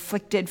 the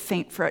afflicted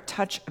faint for a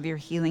touch of your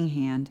healing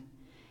hand.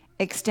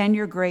 Extend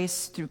your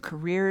grace through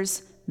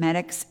careers,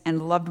 medics,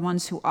 and loved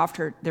ones who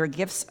offer their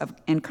gifts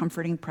and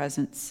comforting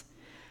presence.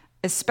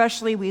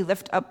 Especially we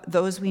lift up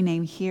those we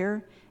name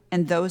here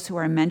and those who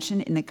are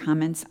mentioned in the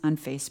comments on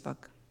Facebook.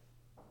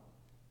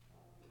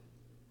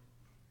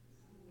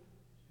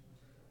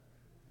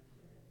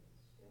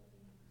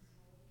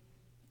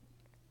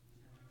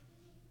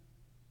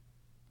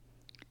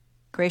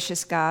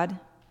 Gracious God,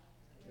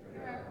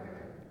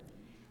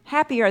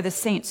 happy are the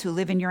saints who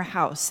live in your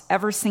house,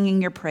 ever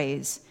singing your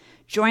praise.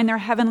 Join their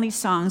heavenly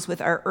songs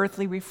with our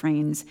earthly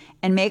refrains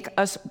and make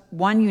us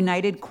one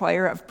united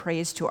choir of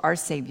praise to our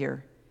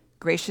Savior.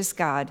 Gracious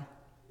God,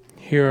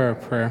 hear our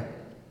prayer.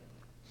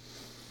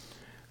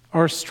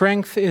 Our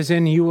strength is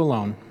in you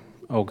alone,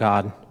 O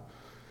God,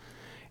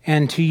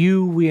 and to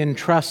you we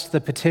entrust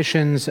the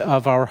petitions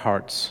of our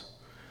hearts.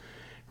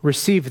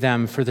 Receive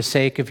them for the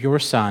sake of your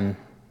Son,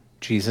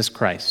 Jesus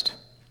Christ.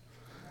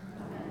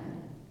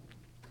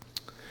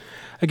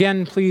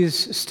 Again,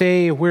 please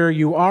stay where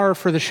you are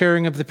for the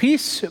sharing of the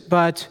peace,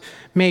 but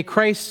may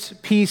Christ's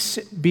peace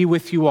be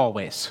with you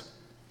always.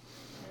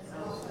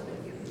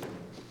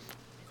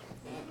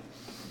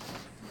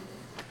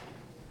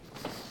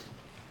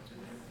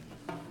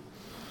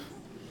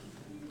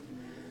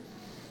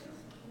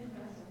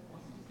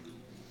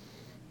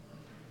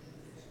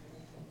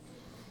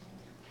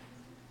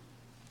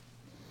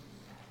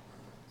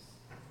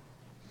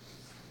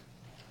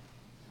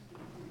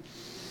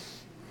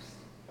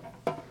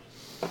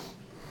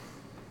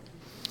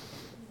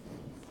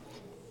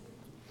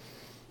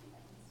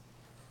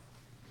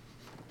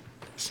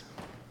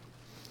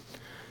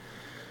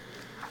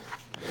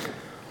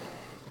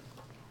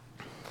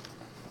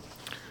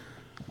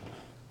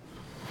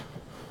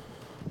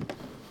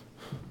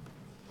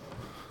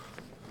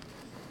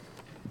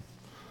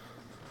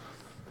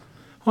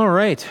 All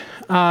right.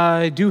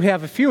 I do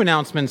have a few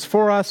announcements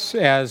for us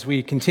as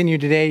we continue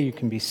today. You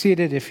can be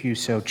seated if you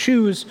so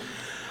choose.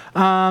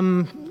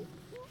 As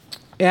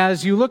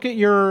you look at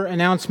your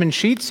announcement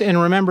sheets,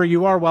 and remember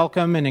you are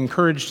welcome and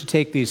encouraged to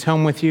take these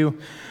home with you,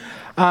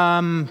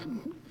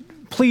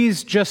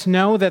 please just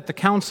know that the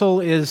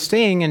council is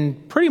staying in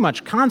pretty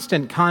much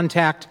constant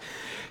contact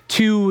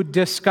to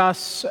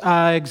discuss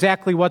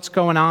exactly what's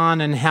going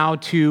on and how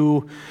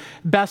to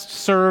best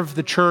serve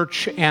the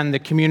church and the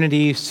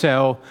community.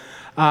 So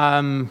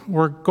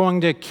we're going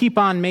to keep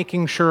on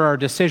making sure our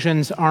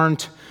decisions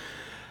aren't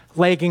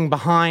lagging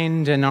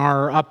behind and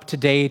are up to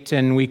date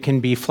and we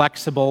can be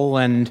flexible.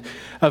 And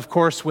of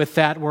course, with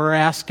that, we're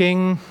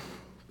asking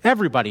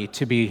everybody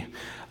to be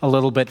a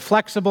little bit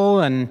flexible.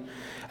 And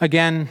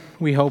again,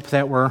 we hope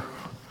that we're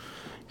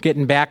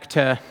getting back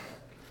to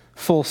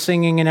full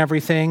singing and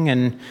everything,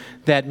 and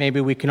that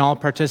maybe we can all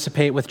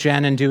participate with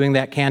Jen in doing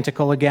that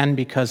canticle again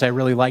because I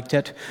really liked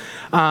it.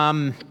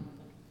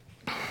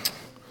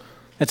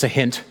 That's a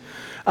hint.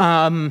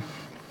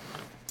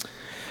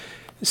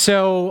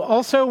 So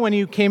also when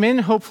you came in,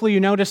 hopefully you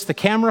noticed the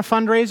camera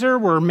fundraiser.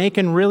 We're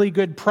making really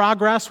good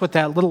progress with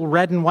that little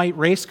red and white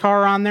race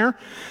car on there.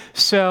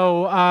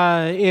 So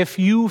if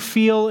you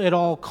feel at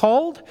all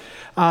called,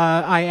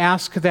 I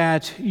ask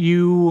that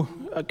you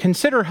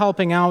consider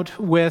helping out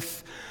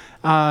with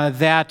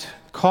that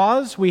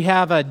cause. We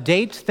have a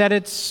date that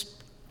it's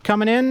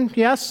coming in,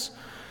 yes?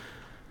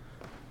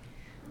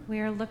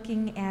 We're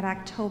looking at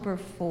October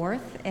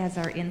 4th as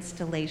our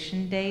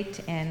installation date,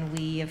 and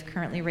we have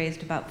currently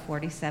raised about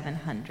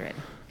 $4,700.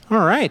 All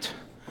right.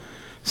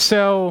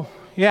 So,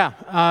 yeah,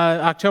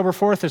 October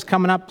 4th is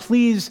coming up.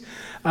 Please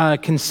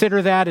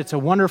consider that. It's a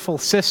wonderful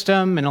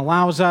system and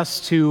allows us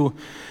to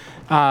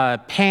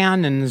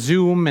pan and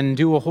zoom and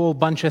do a whole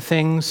bunch of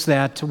things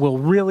that will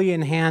really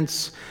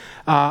enhance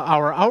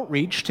our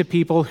outreach to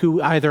people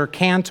who either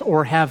can't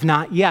or have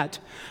not yet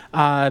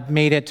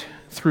made it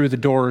through the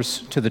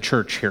doors to the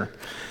church here.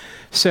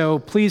 So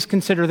please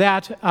consider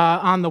that.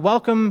 On the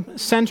Welcome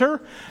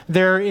Center,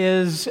 there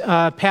is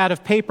a pad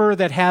of paper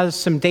that has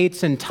some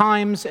dates and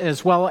times,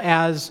 as well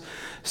as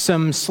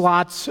some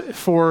slots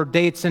for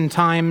dates and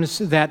times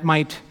that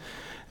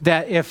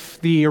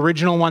if the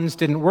original ones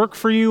didn't work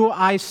for you,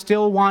 I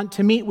still want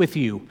to meet with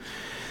you.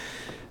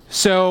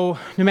 So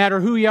no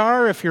matter who you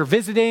are, if you're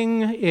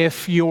visiting,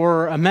 if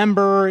you're a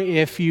member,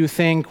 if you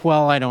think,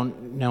 well, I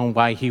don't know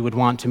why he would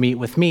want to meet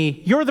with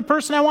me, you're the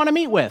person I want to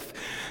meet with.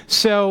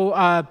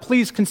 So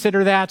please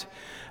consider that.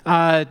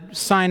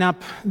 Sign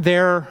up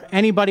there.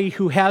 Anybody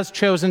who has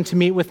chosen to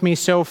meet with me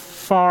so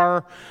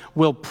far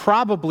will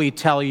probably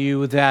tell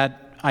you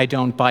that I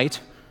don't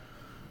bite,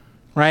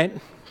 right?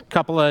 A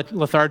couple of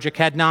lethargic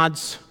head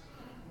nods.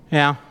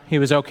 Yeah, he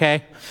was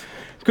okay.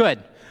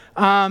 Good.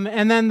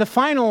 And then the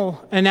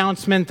final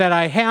announcement that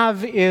I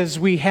have is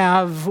we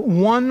have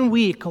 1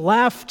 week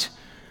left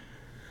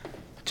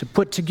to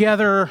put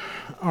together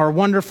our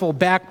wonderful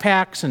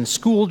backpacks and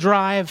school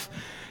drive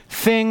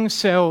thing.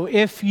 So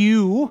if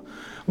you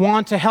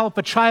want to help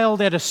a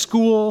child at a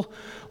school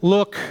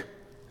look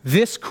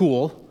this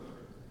cool,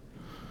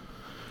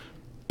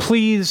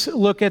 please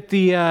look at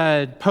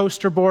the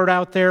poster board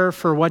out there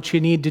for what you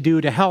need to do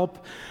to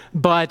help.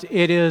 But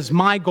it is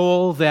my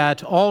goal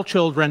that all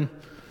children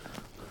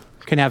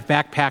can have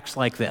backpacks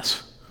like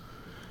this.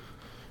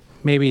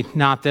 maybe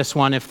not this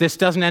one. If this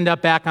doesn't end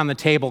up back on the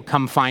table,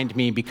 come find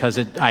me because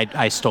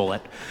I stole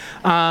it.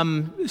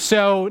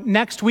 So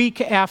next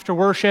week after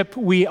worship,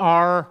 we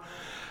are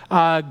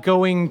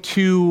going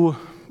to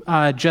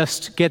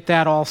just get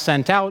that all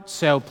sent out.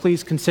 So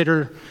please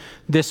consider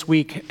this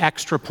week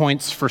extra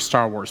points for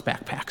Star Wars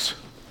backpacks.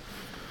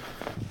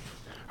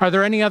 Are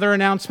there any other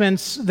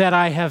announcements that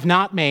I have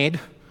not made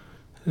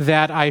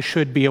that I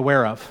should be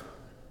aware of?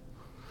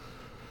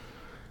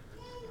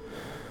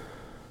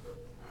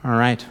 All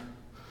right.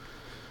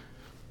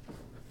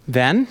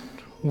 Then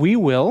we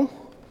will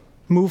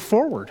move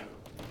forward.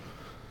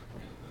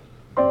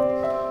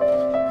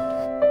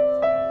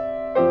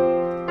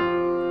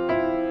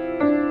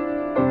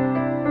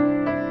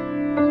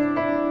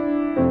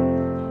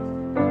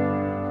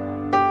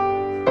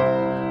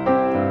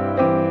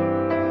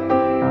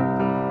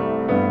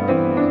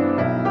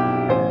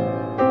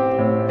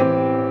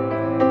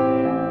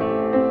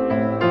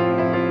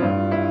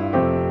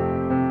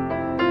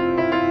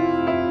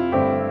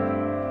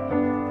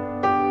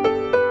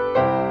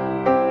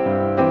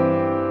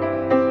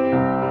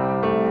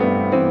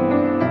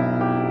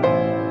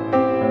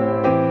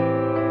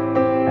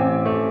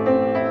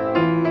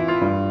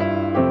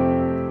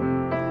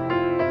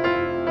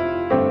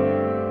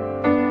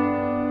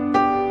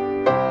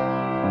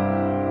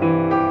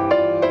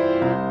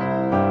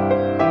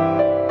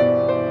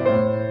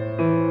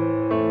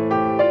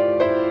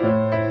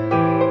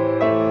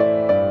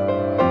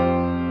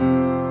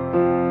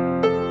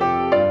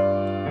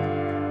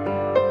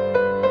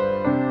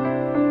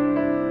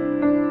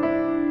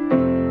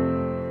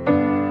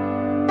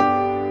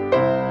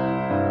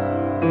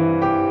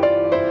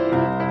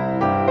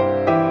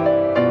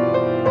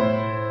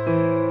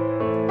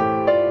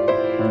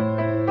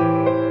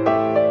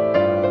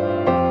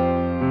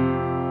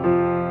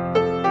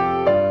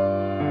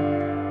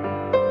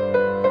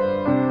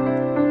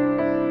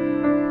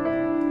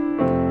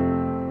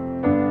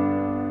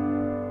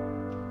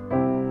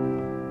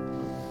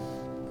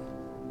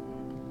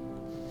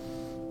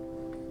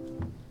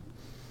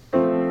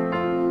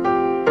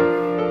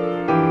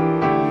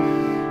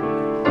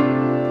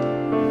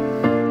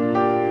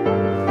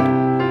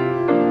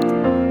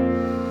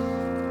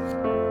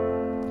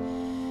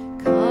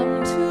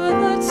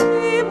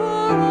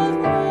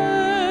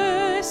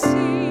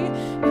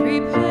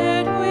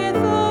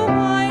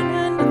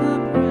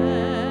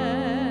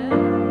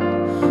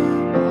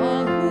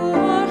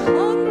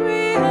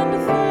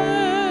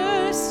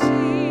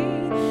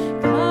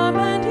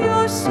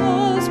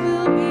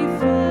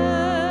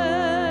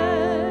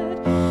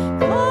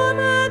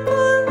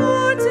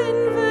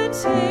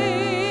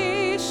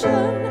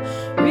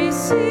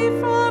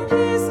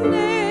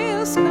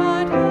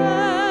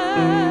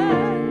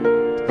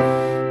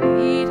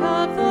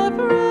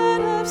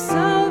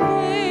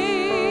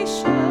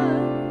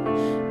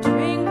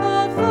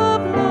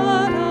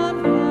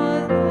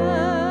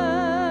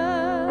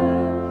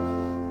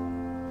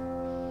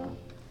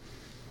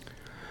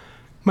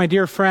 My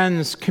dear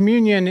friends,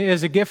 communion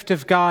is a gift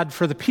of God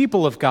for the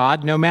people of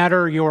God, no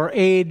matter your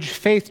age,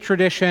 faith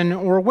tradition,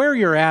 or where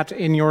you're at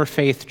in your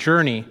faith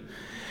journey.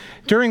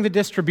 During the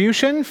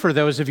distribution, for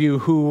those of you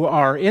who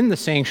are in the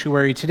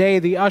sanctuary today,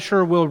 the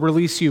usher will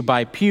release you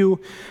by pew.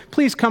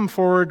 Please come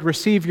forward,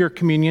 receive your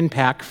communion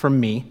pack from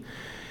me.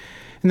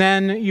 And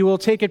then you will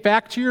take it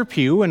back to your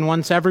pew, and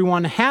once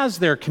everyone has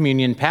their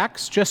communion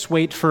packs, just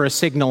wait for a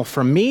signal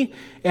from me,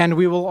 and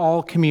we will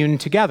all commune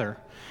together.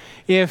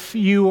 If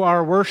you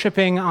are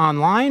worshiping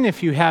online,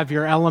 if you have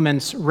your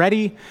elements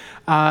ready,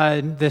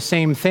 the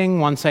same thing,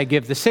 once I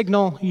give the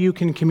signal, you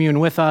can commune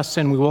with us,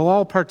 and we will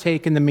all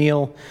partake in the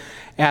meal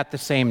at the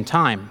same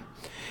time.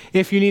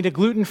 If you need a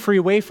gluten-free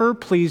wafer,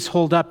 please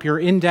hold up your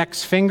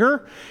index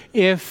finger.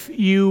 If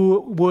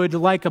you would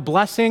like a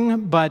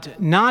blessing but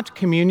not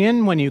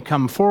communion when you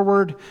come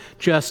forward,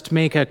 just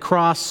make a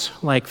cross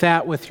like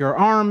that with your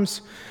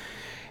arms.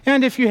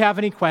 And if you have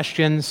any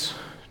questions,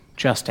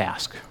 just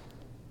ask.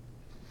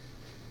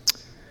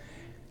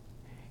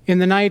 In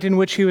the night in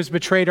which he was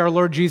betrayed, our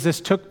Lord Jesus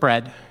took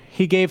bread.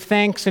 He gave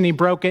thanks and he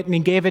broke it and he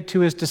gave it to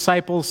his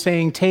disciples,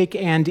 saying, "Take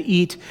and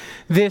eat.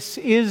 This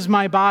is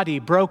my body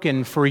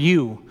broken for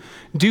you.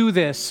 Do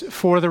this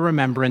for the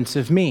remembrance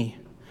of me."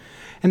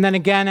 And then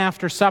again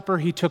after supper,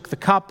 he took the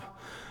cup,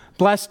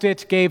 blessed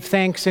it, gave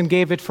thanks, and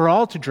gave it for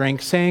all to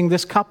drink, saying,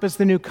 "This cup is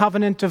the new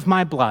covenant of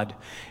my blood.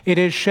 It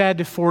is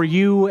shed for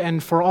you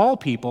and for all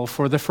people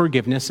for the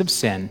forgiveness of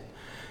sin.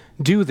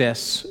 Do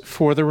this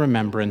for the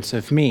remembrance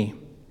of me."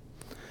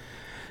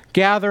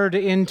 Gathered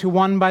into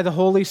one by the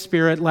Holy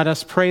Spirit, let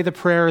us pray the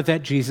prayer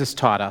that Jesus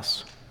taught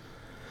us.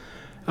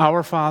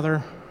 Our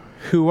Father,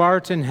 who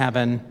art in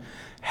heaven,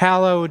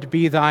 hallowed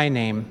be thy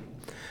name.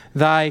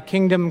 Thy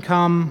kingdom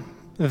come,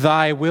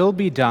 thy will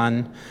be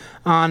done,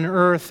 on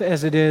earth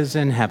as it is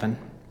in heaven.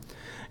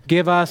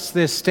 Give us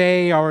this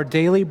day our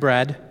daily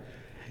bread,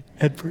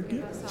 and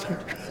forgive us our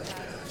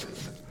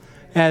trespasses,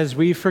 as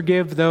we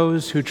forgive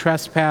those who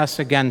trespass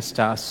against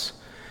us.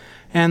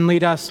 And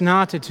lead us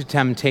not into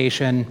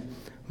temptation,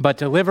 but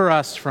deliver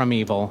us from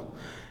evil.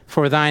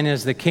 For thine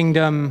is the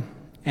kingdom,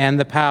 and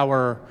the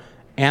power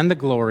and the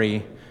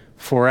glory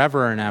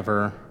forever and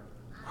ever.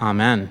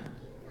 Amen.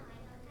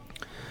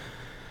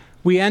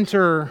 We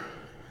enter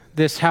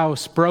this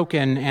house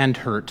broken and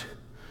hurt.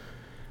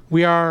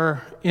 We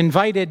are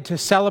invited to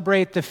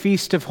celebrate the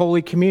Feast of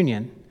Holy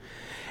Communion.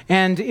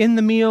 And in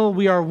the meal,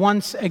 we are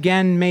once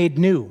again made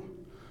new.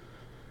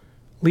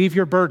 Leave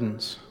your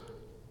burdens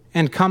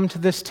and come to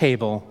this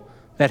table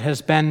that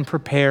has been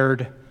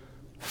prepared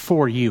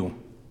for you.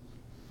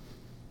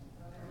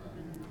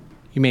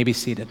 You may be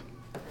seated.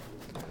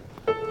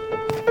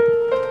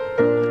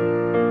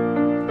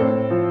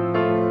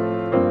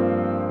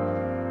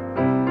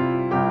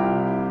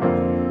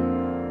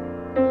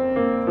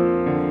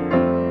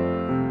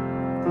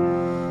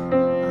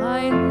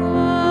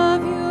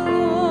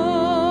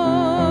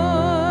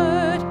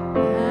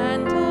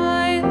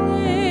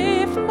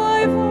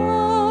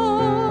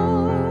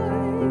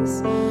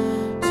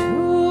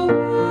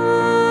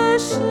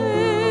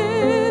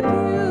 Worship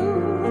you,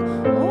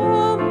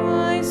 oh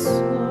my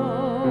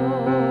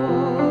soul.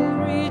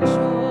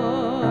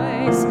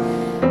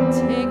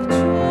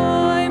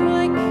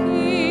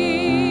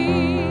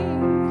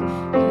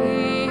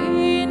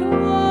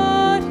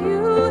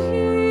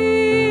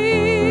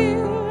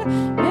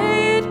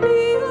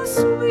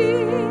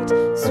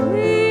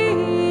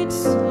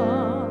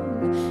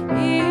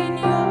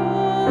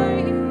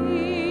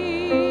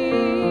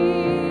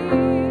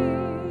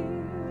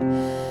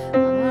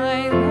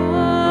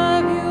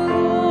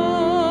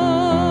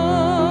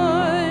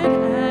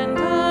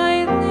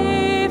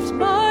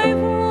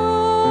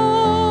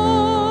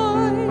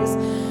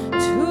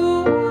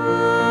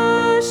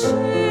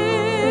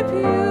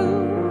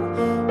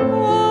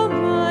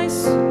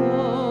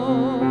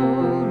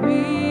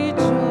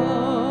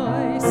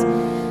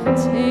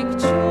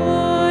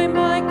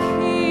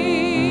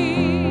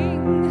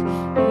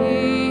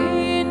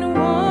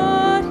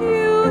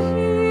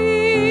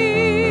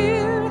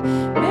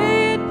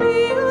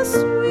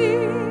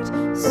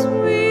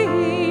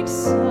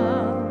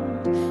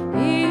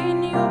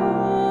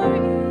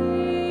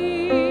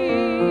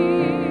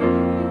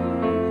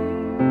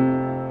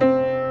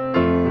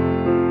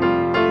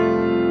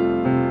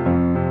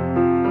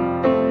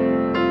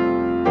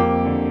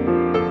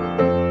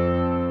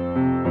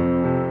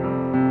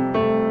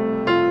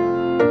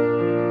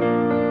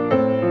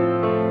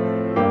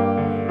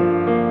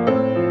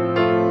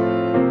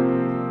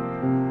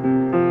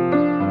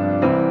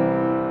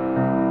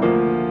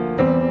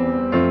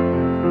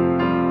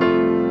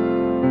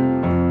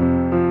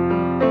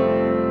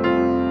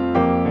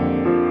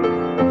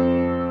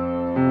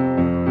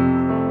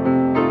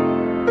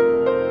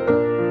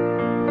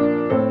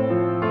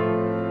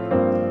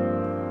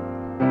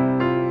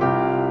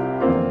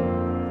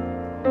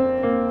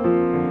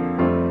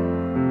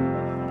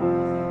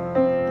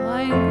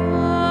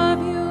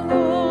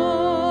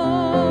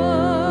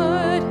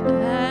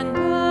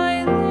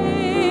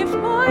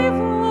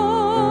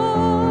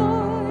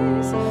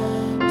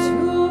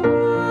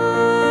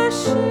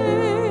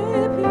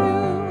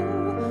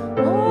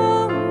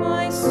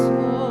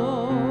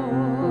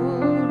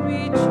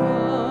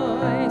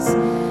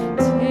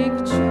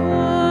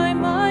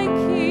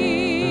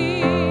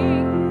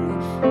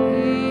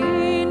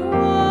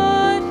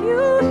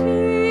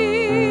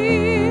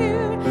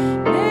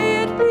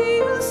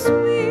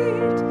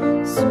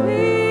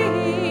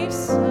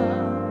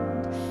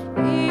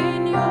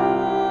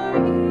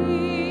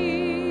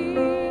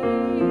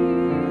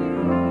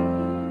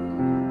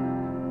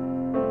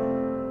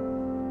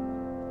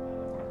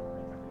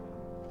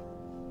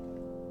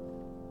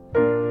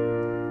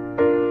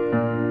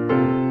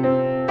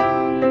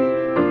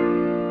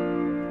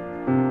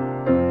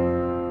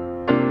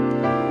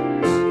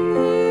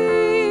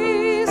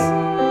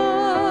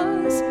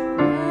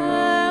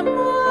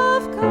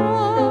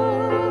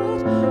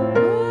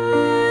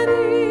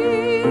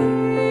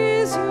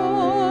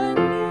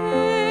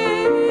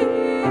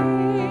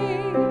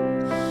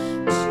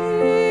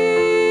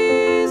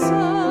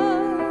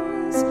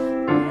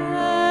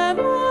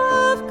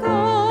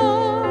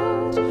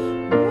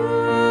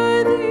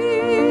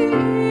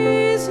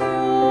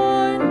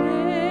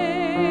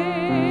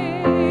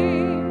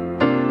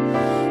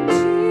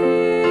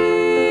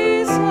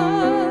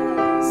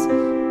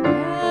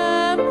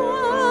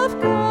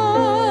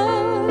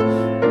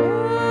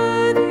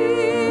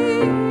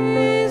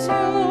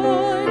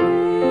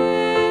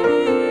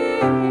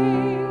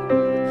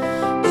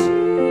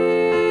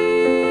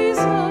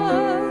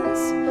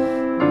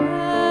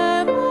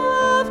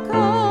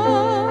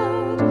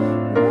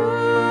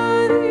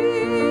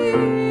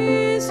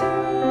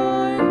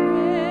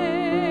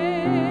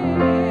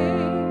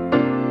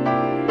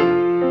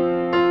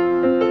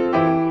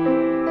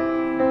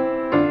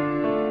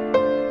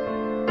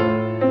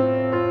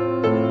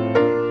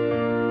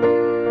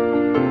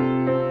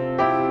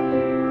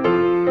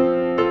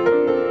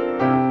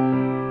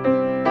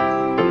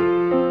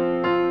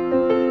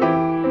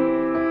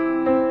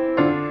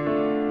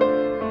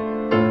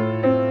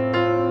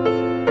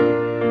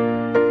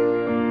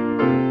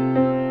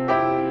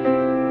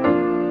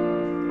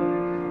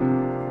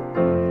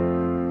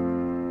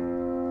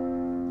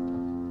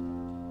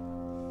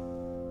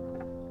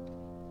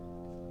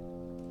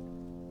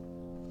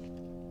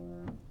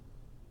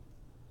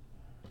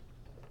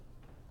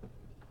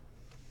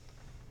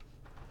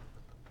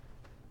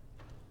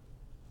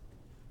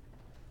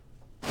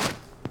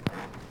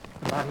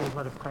 body and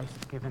blood of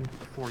Christ given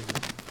for you.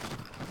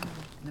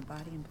 And the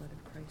body and blood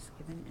of Christ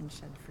given and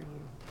shed for you.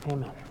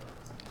 Amen.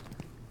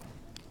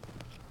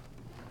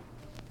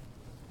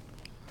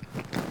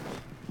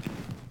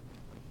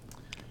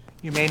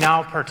 You may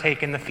now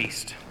partake in the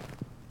feast.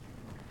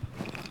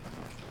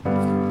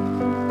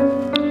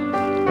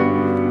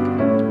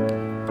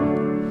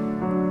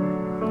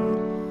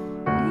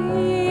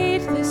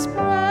 Eat this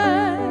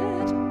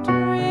bread,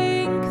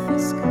 drink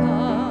this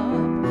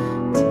cup,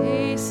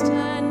 taste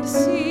and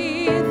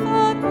see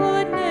the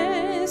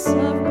goodness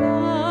of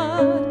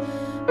God.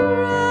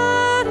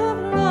 Bread of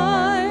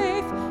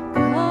life,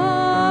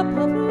 cup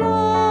of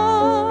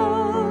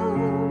love.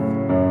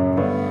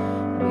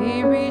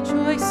 We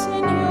rejoice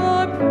in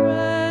your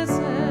presence.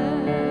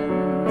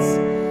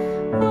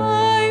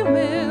 I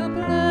will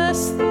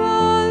bless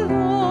the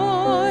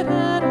Lord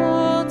at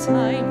all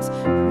times.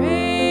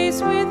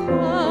 Praise with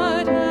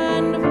heart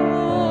and voice.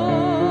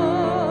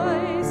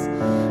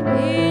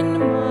 In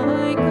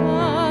my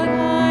God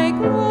I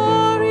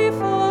glory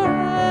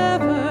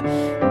forever.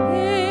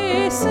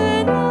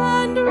 Listen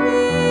and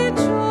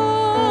rejoice.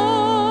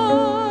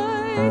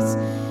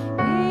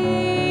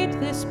 Eat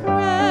this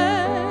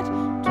bread,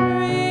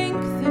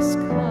 drink this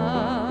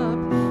cup,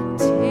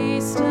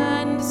 taste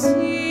and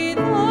see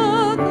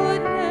the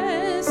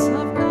goodness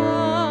of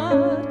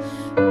God.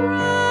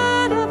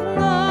 Bread of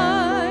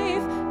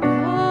life,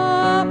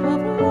 cup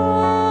of love.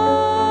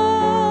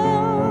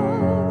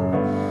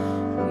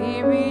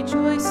 We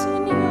rejoice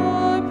in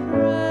your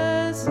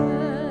presence.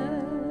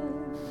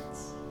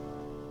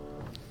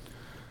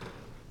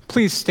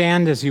 Please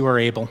stand as you are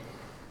able.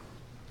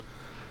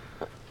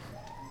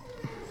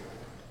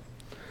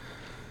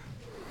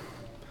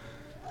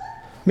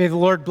 May the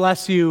Lord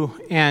bless you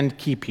and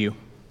keep you.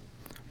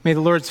 May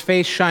the Lord's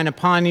face shine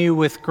upon you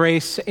with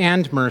grace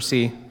and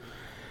mercy.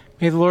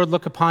 May the Lord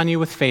look upon you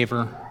with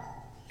favor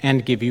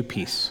and give you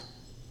peace.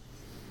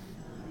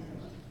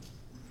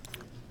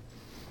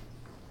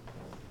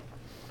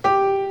 The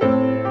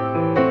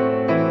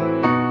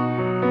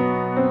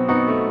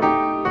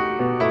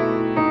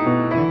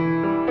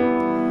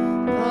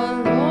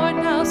Lord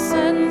now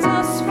sends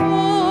us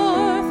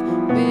forth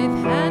with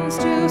hands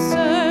to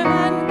serve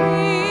and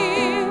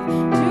give,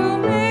 to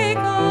make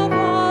of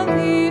all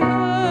the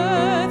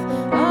earth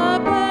a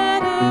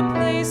better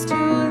place to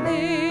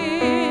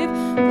live.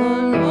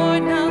 The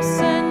Lord now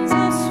sends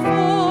us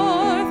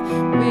forth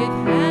with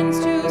hands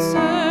to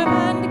serve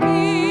and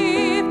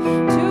give,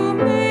 to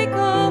make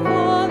of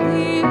all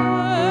the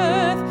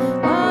earth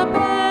a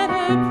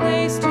better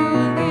place to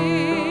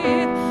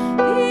live.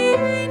 The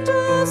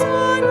angels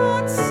are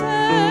not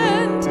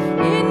sent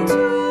into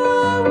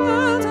a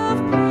world of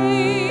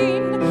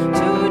pain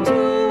to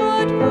do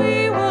what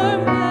we were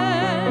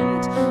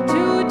meant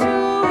to do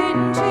in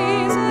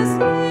Jesus'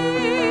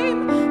 name.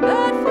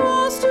 That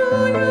falls to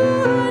you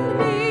and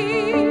me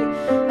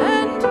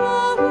and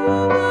all who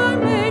were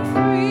made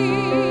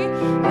free.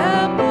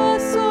 Help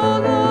us, O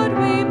Lord,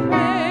 we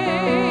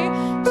pray,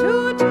 to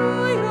do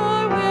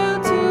your will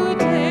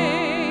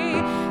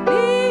today.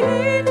 The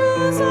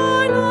angels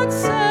are not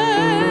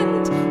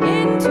sent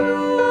into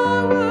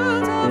a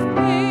world of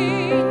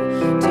pain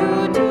to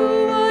do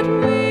what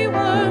we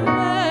were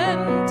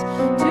meant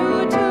to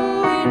do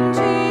in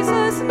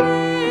Jesus'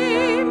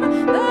 name.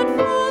 That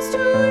falls to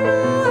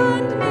you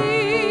and me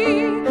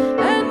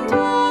and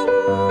all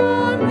who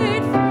are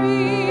made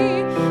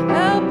free.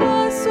 Help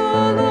us, O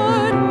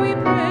Lord, we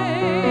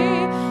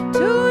pray,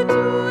 to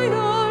do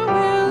your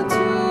will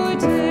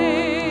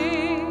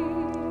today.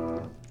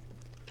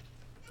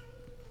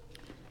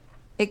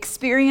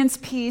 Experience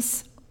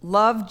peace,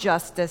 love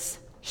justice,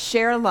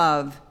 share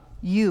love.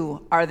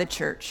 You are the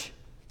church.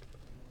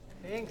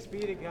 Thanks be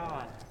to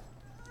God.